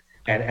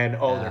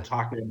 They're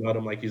talking about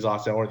him like he's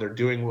awesome, or they're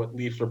doing what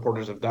Leafs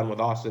reporters have done with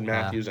Austin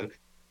Matthews. And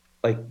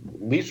like,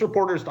 Leafs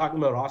reporters talking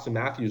about Austin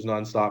Matthews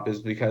nonstop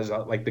is because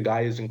the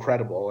guy is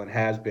incredible and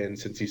has been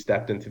since he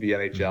stepped into the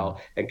NHL.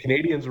 And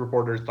Canadians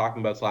reporters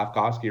talking about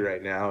Slafkovsky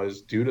right now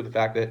is due to the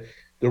fact that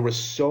there was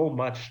so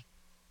much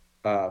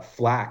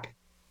flack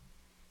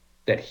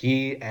that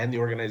he and the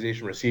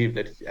organization received,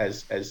 that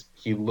as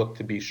he looked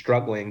to be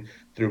struggling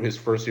through his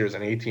first year as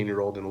an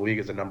 18-year-old in the league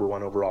as a number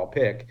 1 overall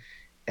pick.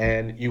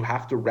 And you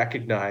have to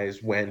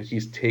recognize when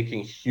he's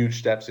taking huge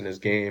steps in his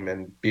game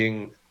and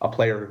being a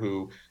player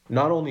who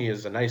not only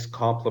is a nice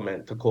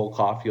compliment to Cole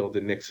Caulfield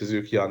and Nick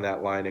Suzuki on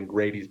that line, and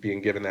great he's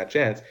being given that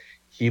chance,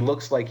 he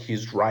looks like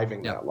he's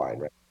driving that line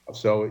right now.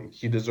 So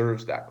he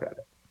deserves that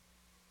credit.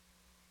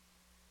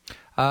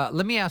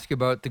 Let me ask you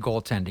about the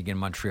goaltending in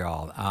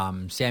Montreal.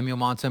 Samuel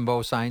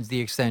Montembeault signs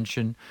the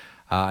extension.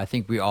 I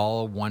think we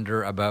all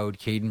wonder about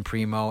Caden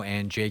Primo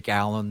and Jake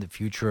Allen, the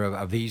future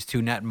of these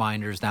two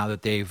netminders, now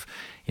that they've,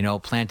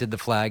 planted the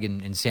flag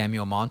in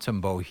Samuel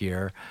Montembeault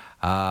here.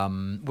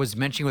 Was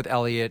mentioning with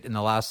Elliot in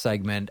the last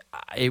segment,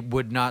 it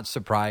would not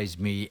surprise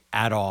me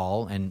at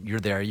all, and you're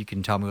there, you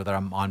can tell me whether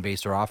I'm on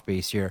base or off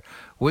base here,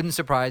 wouldn't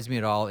surprise me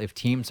at all if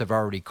teams have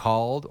already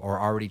called or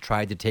already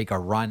tried to take a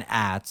run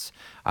at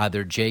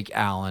either Jake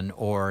Allen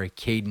or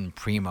Caden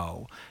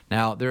Primo.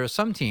 Now, there are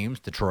some teams,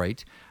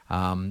 Detroit,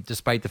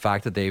 despite the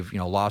fact that they've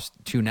lost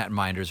two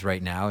netminders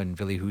right now in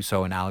Ville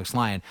Husso and Alex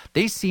Lyon,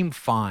 they seem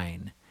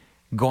fine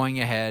going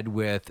ahead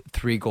with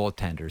three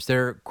goaltenders.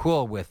 They're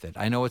cool with it.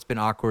 I know it's been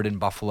awkward in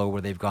Buffalo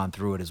where they've gone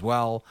through it as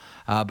well.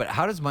 But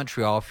how does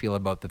Montreal feel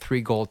about the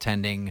three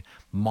goaltending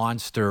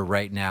monster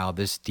right now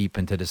this deep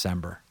into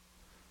December?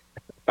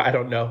 I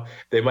don't know.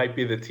 They might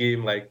be the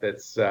team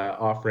that's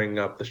offering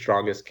up the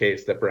strongest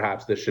case that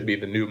perhaps this should be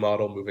the new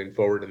model moving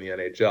forward in the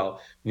NHL.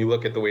 When you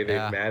look at the way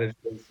they've managed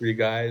those three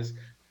guys,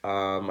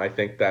 I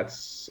think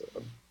that's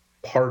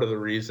part of the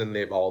reason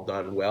they've all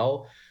done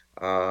well.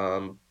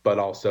 But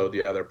also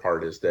the other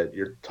part is that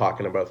you're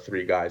talking about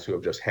three guys who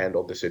have just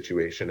handled the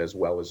situation as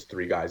well as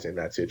three guys in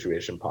that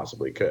situation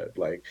possibly could.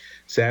 Like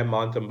Sam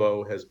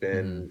Montembeault has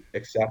been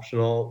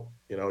exceptional.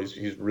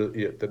 He's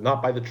really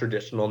not by the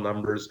traditional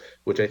numbers,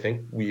 which I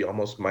think we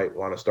almost might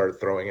want to start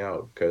throwing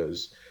out,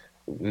 because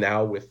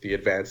now with the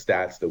advanced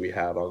stats that we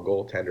have on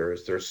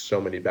goaltenders, there's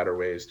so many better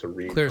ways to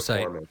read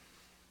performance.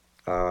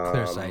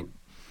 Clear sight.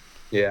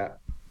 Yeah.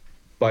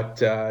 But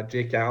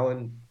Jake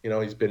Allen,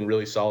 he's been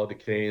really solid. The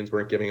Canadians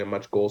weren't giving him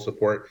much goal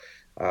support.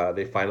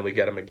 They finally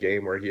get him a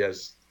game where he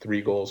has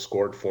 3 goals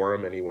scored for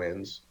him and he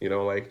wins.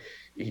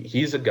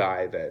 He's a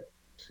guy that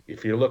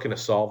if you're looking to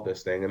solve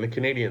this thing, and the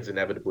Canadians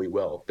inevitably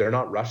will, they're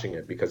not rushing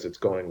it because it's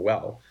going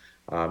well.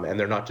 And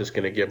they're not just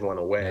going to give one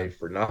away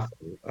for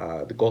nothing.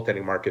 The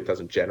goaltending market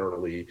doesn't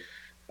generally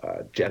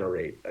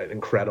generate an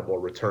incredible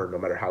return no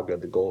matter how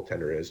good the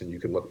goaltender is. And you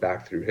can look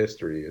back through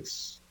history.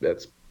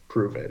 That's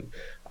proven.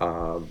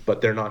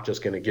 But they're not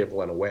just going to give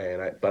one away.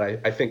 But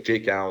I think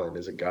Jake Allen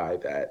is a guy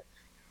that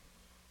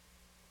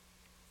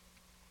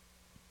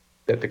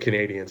the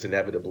Canadians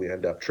inevitably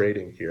end up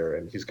trading here,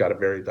 and he's got a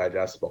very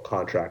digestible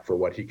contract for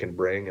what he can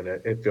bring. And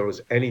if there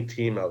was any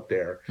team out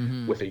there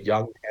with a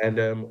young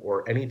tandem,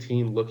 or any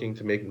team looking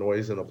to make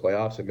noise in the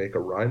playoffs and make a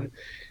run,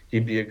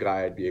 he'd be a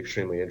guy I'd be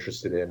extremely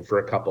interested in for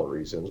a couple of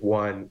reasons.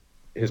 One,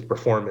 his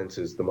performance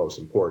is the most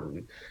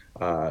important.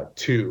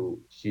 Two,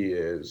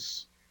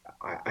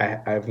 I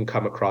haven't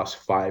come across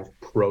 5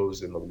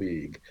 pros in the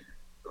league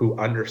who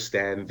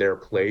understand their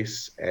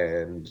place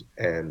and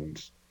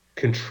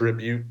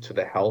contribute to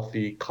the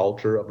healthy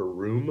culture of a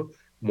room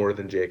more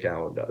than Jake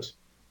Allen does.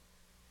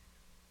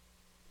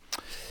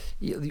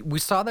 We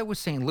saw that with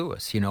St.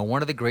 Louis.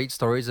 One of the great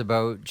stories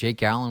about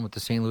Jake Allen with the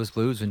St. Louis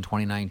Blues in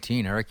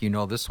 2019, Eric,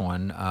 this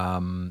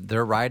one,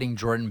 they're riding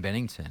Jordan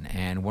Binnington.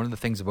 And one of the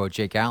things about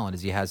Jake Allen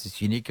is he has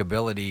this unique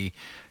ability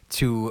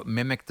to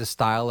mimic the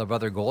style of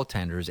other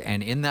goaltenders.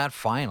 And in that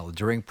final,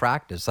 during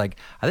practice, I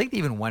think they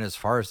even went as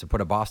far as to put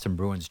a Boston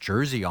Bruins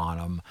jersey on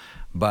him,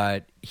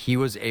 but he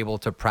was able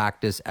to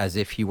practice as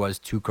if he was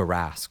Tuukka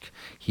Rask.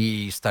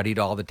 He studied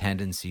all the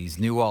tendencies,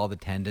 knew all the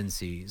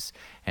tendencies.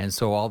 And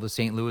so all the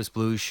St. Louis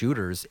Blues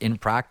shooters in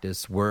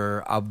practice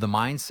were of the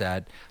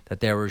mindset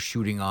that they were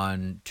shooting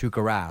on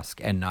Tuukka Rask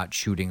and not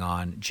shooting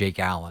on Jake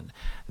Allen.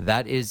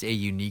 That is a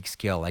unique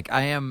skill.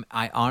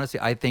 I honestly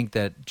think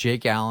that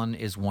Jake Allen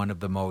is one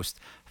of the most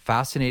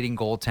fascinating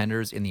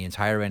goaltenders in the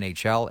entire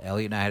NHL.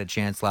 Elliot and I had a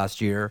chance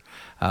last year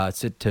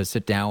to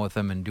sit down with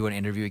him and do an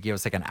interview. He gave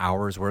us an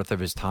hour's worth of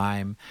his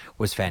time. It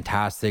was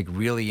fantastic,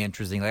 really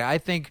interesting. I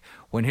think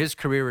when his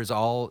career is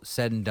all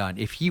said and done,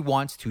 if he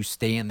wants to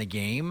stay in the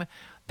game,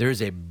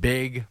 there's a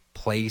big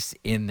place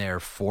in there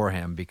for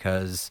him,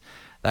 because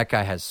that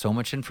guy has so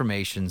much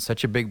information,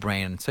 such a big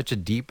brain, and such a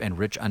deep and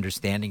rich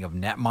understanding of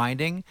net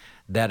minding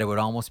that it would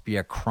almost be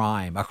a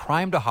crime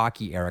to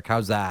hockey, Eric.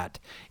 How's that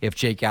if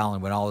Jake Allen,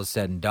 when all is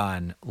said and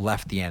done,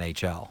 left the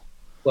NHL?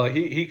 Well,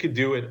 he could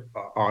do it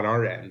on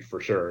our end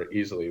for sure,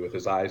 easily with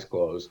his eyes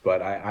closed.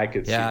 But I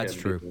could see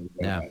him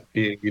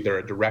being either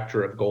a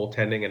director of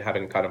goaltending and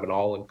having kind of an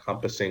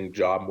all-encompassing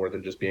job more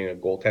than just being a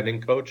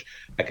goaltending coach.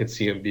 I could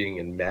see him being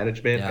in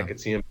management. Yeah. I could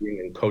see him being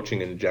in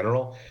coaching in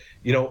general.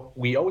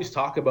 We always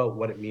talk about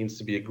what it means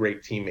to be a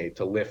great teammate,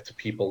 to lift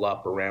people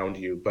up around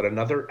you. But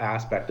another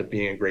aspect of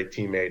being a great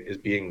teammate is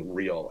being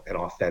real and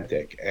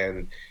authentic.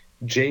 And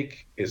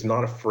Jake is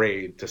not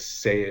afraid to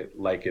say it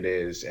like it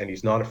is, and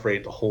he's not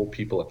afraid to hold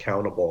people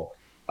accountable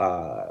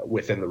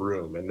within the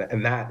room.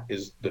 And that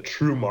is the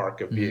true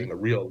mark of being a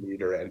real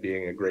leader and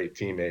being a great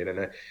teammate.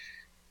 And,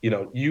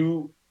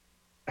 you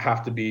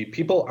have to be –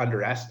 people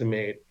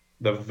underestimate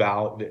the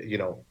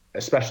value,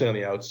 especially on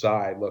the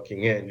outside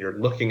looking in. You're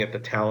looking at the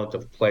talent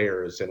of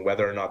players and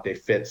whether or not they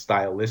fit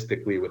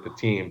stylistically with the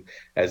team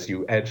as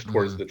you edge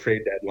towards the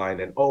trade deadline,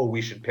 and,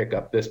 we should pick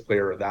up this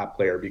player or that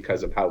player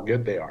because of how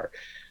good they are.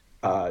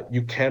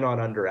 You cannot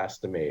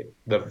underestimate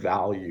the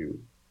value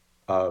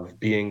of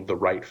being the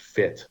right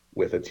fit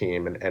with a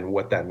team and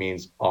what that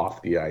means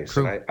off the ice.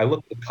 True. And I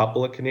looked at a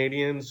couple of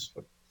Canadians,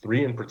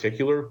 3 in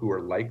particular, who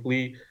are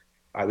likely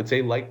I would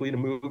say, likely to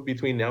move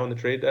between now and the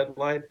trade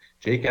deadline.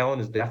 Jake Allen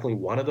is definitely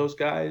one of those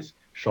guys.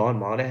 Sean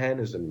Monahan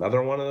is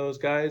another one of those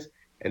guys.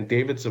 And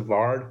David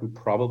Savard, who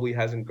probably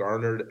hasn't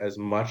garnered as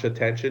much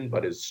attention,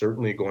 but is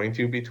certainly going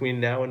to between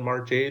now and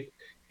March 8th,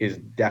 is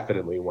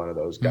definitely one of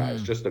those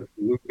guys. Just a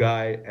good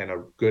guy and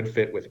a good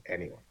fit with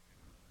anyone.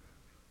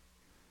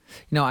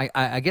 You know,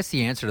 I guess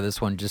the answer to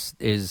this one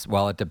just is,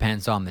 well, it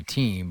depends on the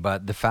team,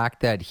 but the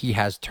fact that he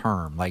has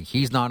term, like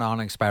he's not on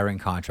an expiring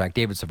contract.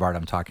 David Savard,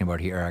 I'm talking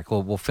about here, Eric.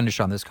 We'll finish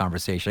on this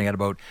conversation. I got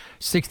about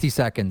 60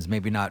 seconds,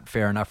 maybe not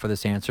fair enough for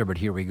this answer, but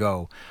here we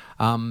go.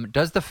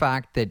 Does the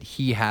fact that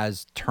he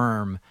has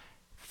term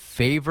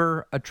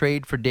favor a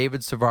trade for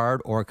David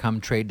Savard, or come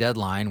trade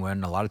deadline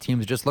when a lot of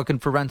teams are just looking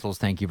for rentals,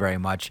 thank you very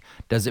much,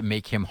 does it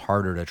make him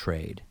harder to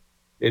trade?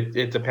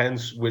 It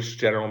depends which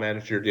general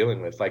manager you're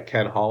dealing with. Like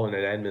Ken Holland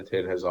at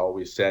Edmonton has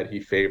always said he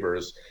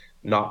favors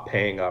not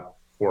paying up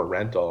for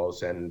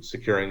rentals and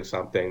securing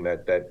something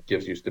that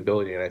gives you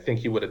stability. And I think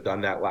he would have done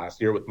that last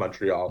year with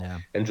Montreal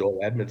and Joel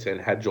Edmondson,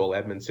 had Joel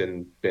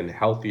Edmondson been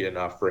healthy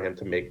enough for him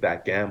to make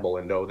that gamble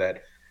and know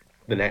that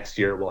the next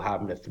year we'll have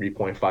him at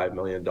 $3.5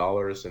 million,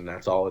 and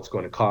that's all it's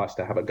going to cost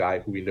to have a guy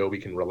who we know we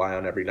can rely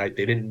on every night.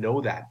 They didn't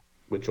know that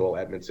with Joel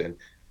Edmondson.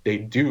 They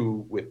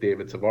do with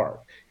David Savard.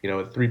 You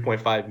know, at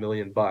 $3.5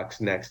 million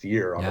next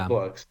year on the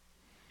books,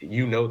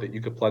 you know that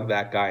you could plug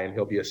that guy and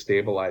he'll be a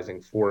stabilizing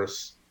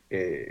force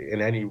in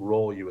any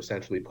role you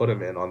essentially put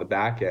him in on the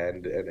back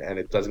end, and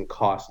it doesn't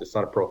cost. It's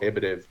not a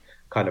prohibitive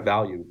kind of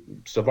value.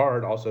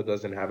 Savard also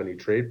doesn't have any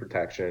trade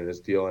protection in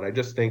his deal, and I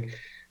just think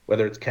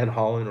whether it's Ken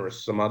Holland or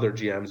some other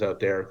GMs out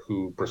there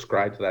who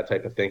prescribe to that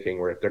type of thinking,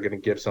 where if they're going to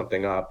give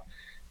something up,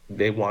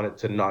 they want it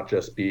to not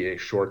just be a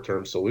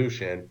short-term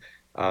solution.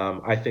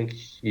 I think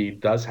he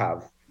does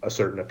have a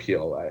certain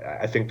appeal.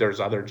 I think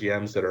there's other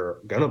GMs that are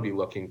going to be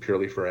looking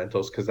purely for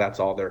rentals because that's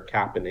all their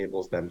cap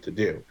enables them to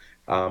do.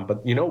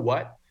 But you know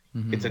what?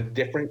 It's a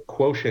different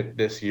quotient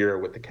this year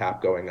with the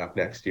cap going up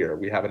next year.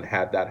 We haven't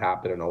had that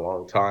happen in a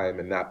long time,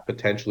 and that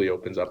potentially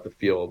opens up the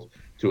field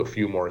to a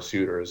few more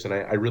suitors. And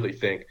I really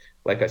think,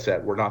 like I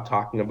said, we're not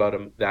talking about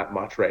him that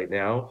much right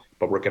now,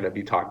 but we're going to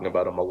be talking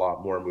about him a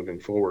lot more moving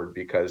forward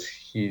because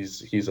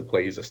he's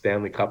a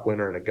Stanley Cup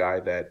winner and a guy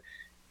that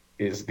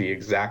is the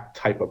exact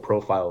type of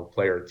profile of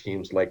player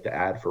teams like to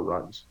add for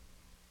runs.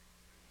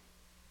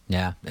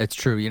 Yeah, it's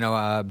true. You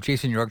know,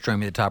 Jason York joined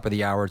me at the top of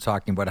the hour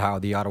talking about how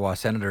the Ottawa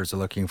Senators are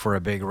looking for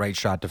a big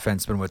right-shot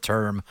defenseman with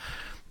term.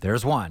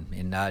 There's one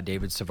in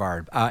David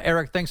Savard.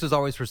 Eric, thanks as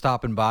always for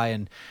stopping by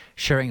and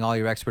sharing all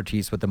your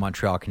expertise with the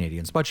Montreal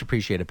Canadiens. Much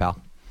appreciated, pal.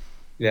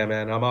 Yeah,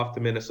 man. I'm off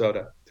to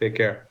Minnesota. Take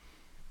care.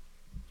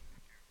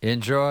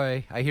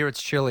 Enjoy. I hear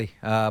it's chilly.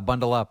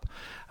 Bundle up.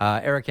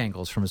 Eric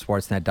Engels from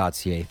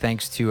Sportsnet.ca.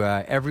 Thanks to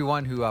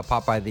everyone who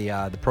popped by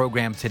the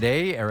program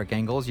today. Eric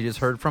Engels, you just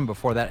heard from.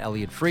 Before that,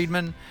 Elliot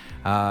Friedman.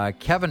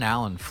 Kevin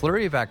Allen,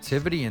 flurry of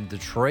activity in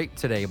Detroit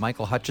today.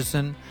 Michael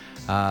Hutchison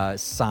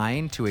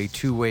signed to a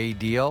two-way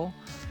deal.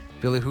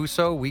 Billy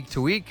Husso, week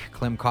to week.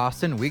 Clem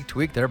Costin, week to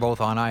week. They're both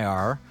on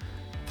IR.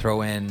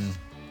 Throw in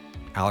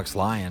Alex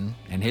Lyon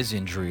and his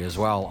injury as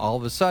well. All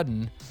of a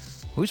sudden,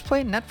 who's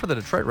playing net for the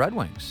Detroit Red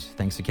Wings?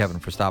 Thanks to Kevin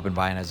for stopping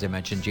by. And as I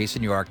mentioned,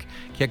 Jason York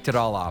kicked it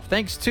all off.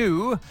 Thanks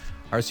to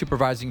our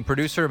supervising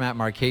producer, Matt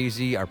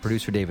Marchese, our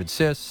producer, David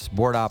Siss,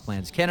 board op,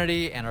 Lance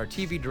Kennedy, and our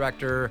TV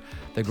director,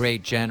 the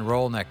great Jen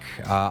Rolnick.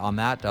 On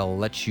that, I'll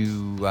let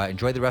you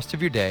enjoy the rest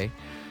of your day.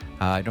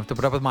 You don't have to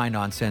put up with my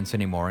nonsense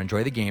anymore.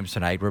 Enjoy the games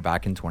tonight. We're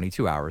back in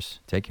 22 hours.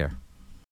 Take care.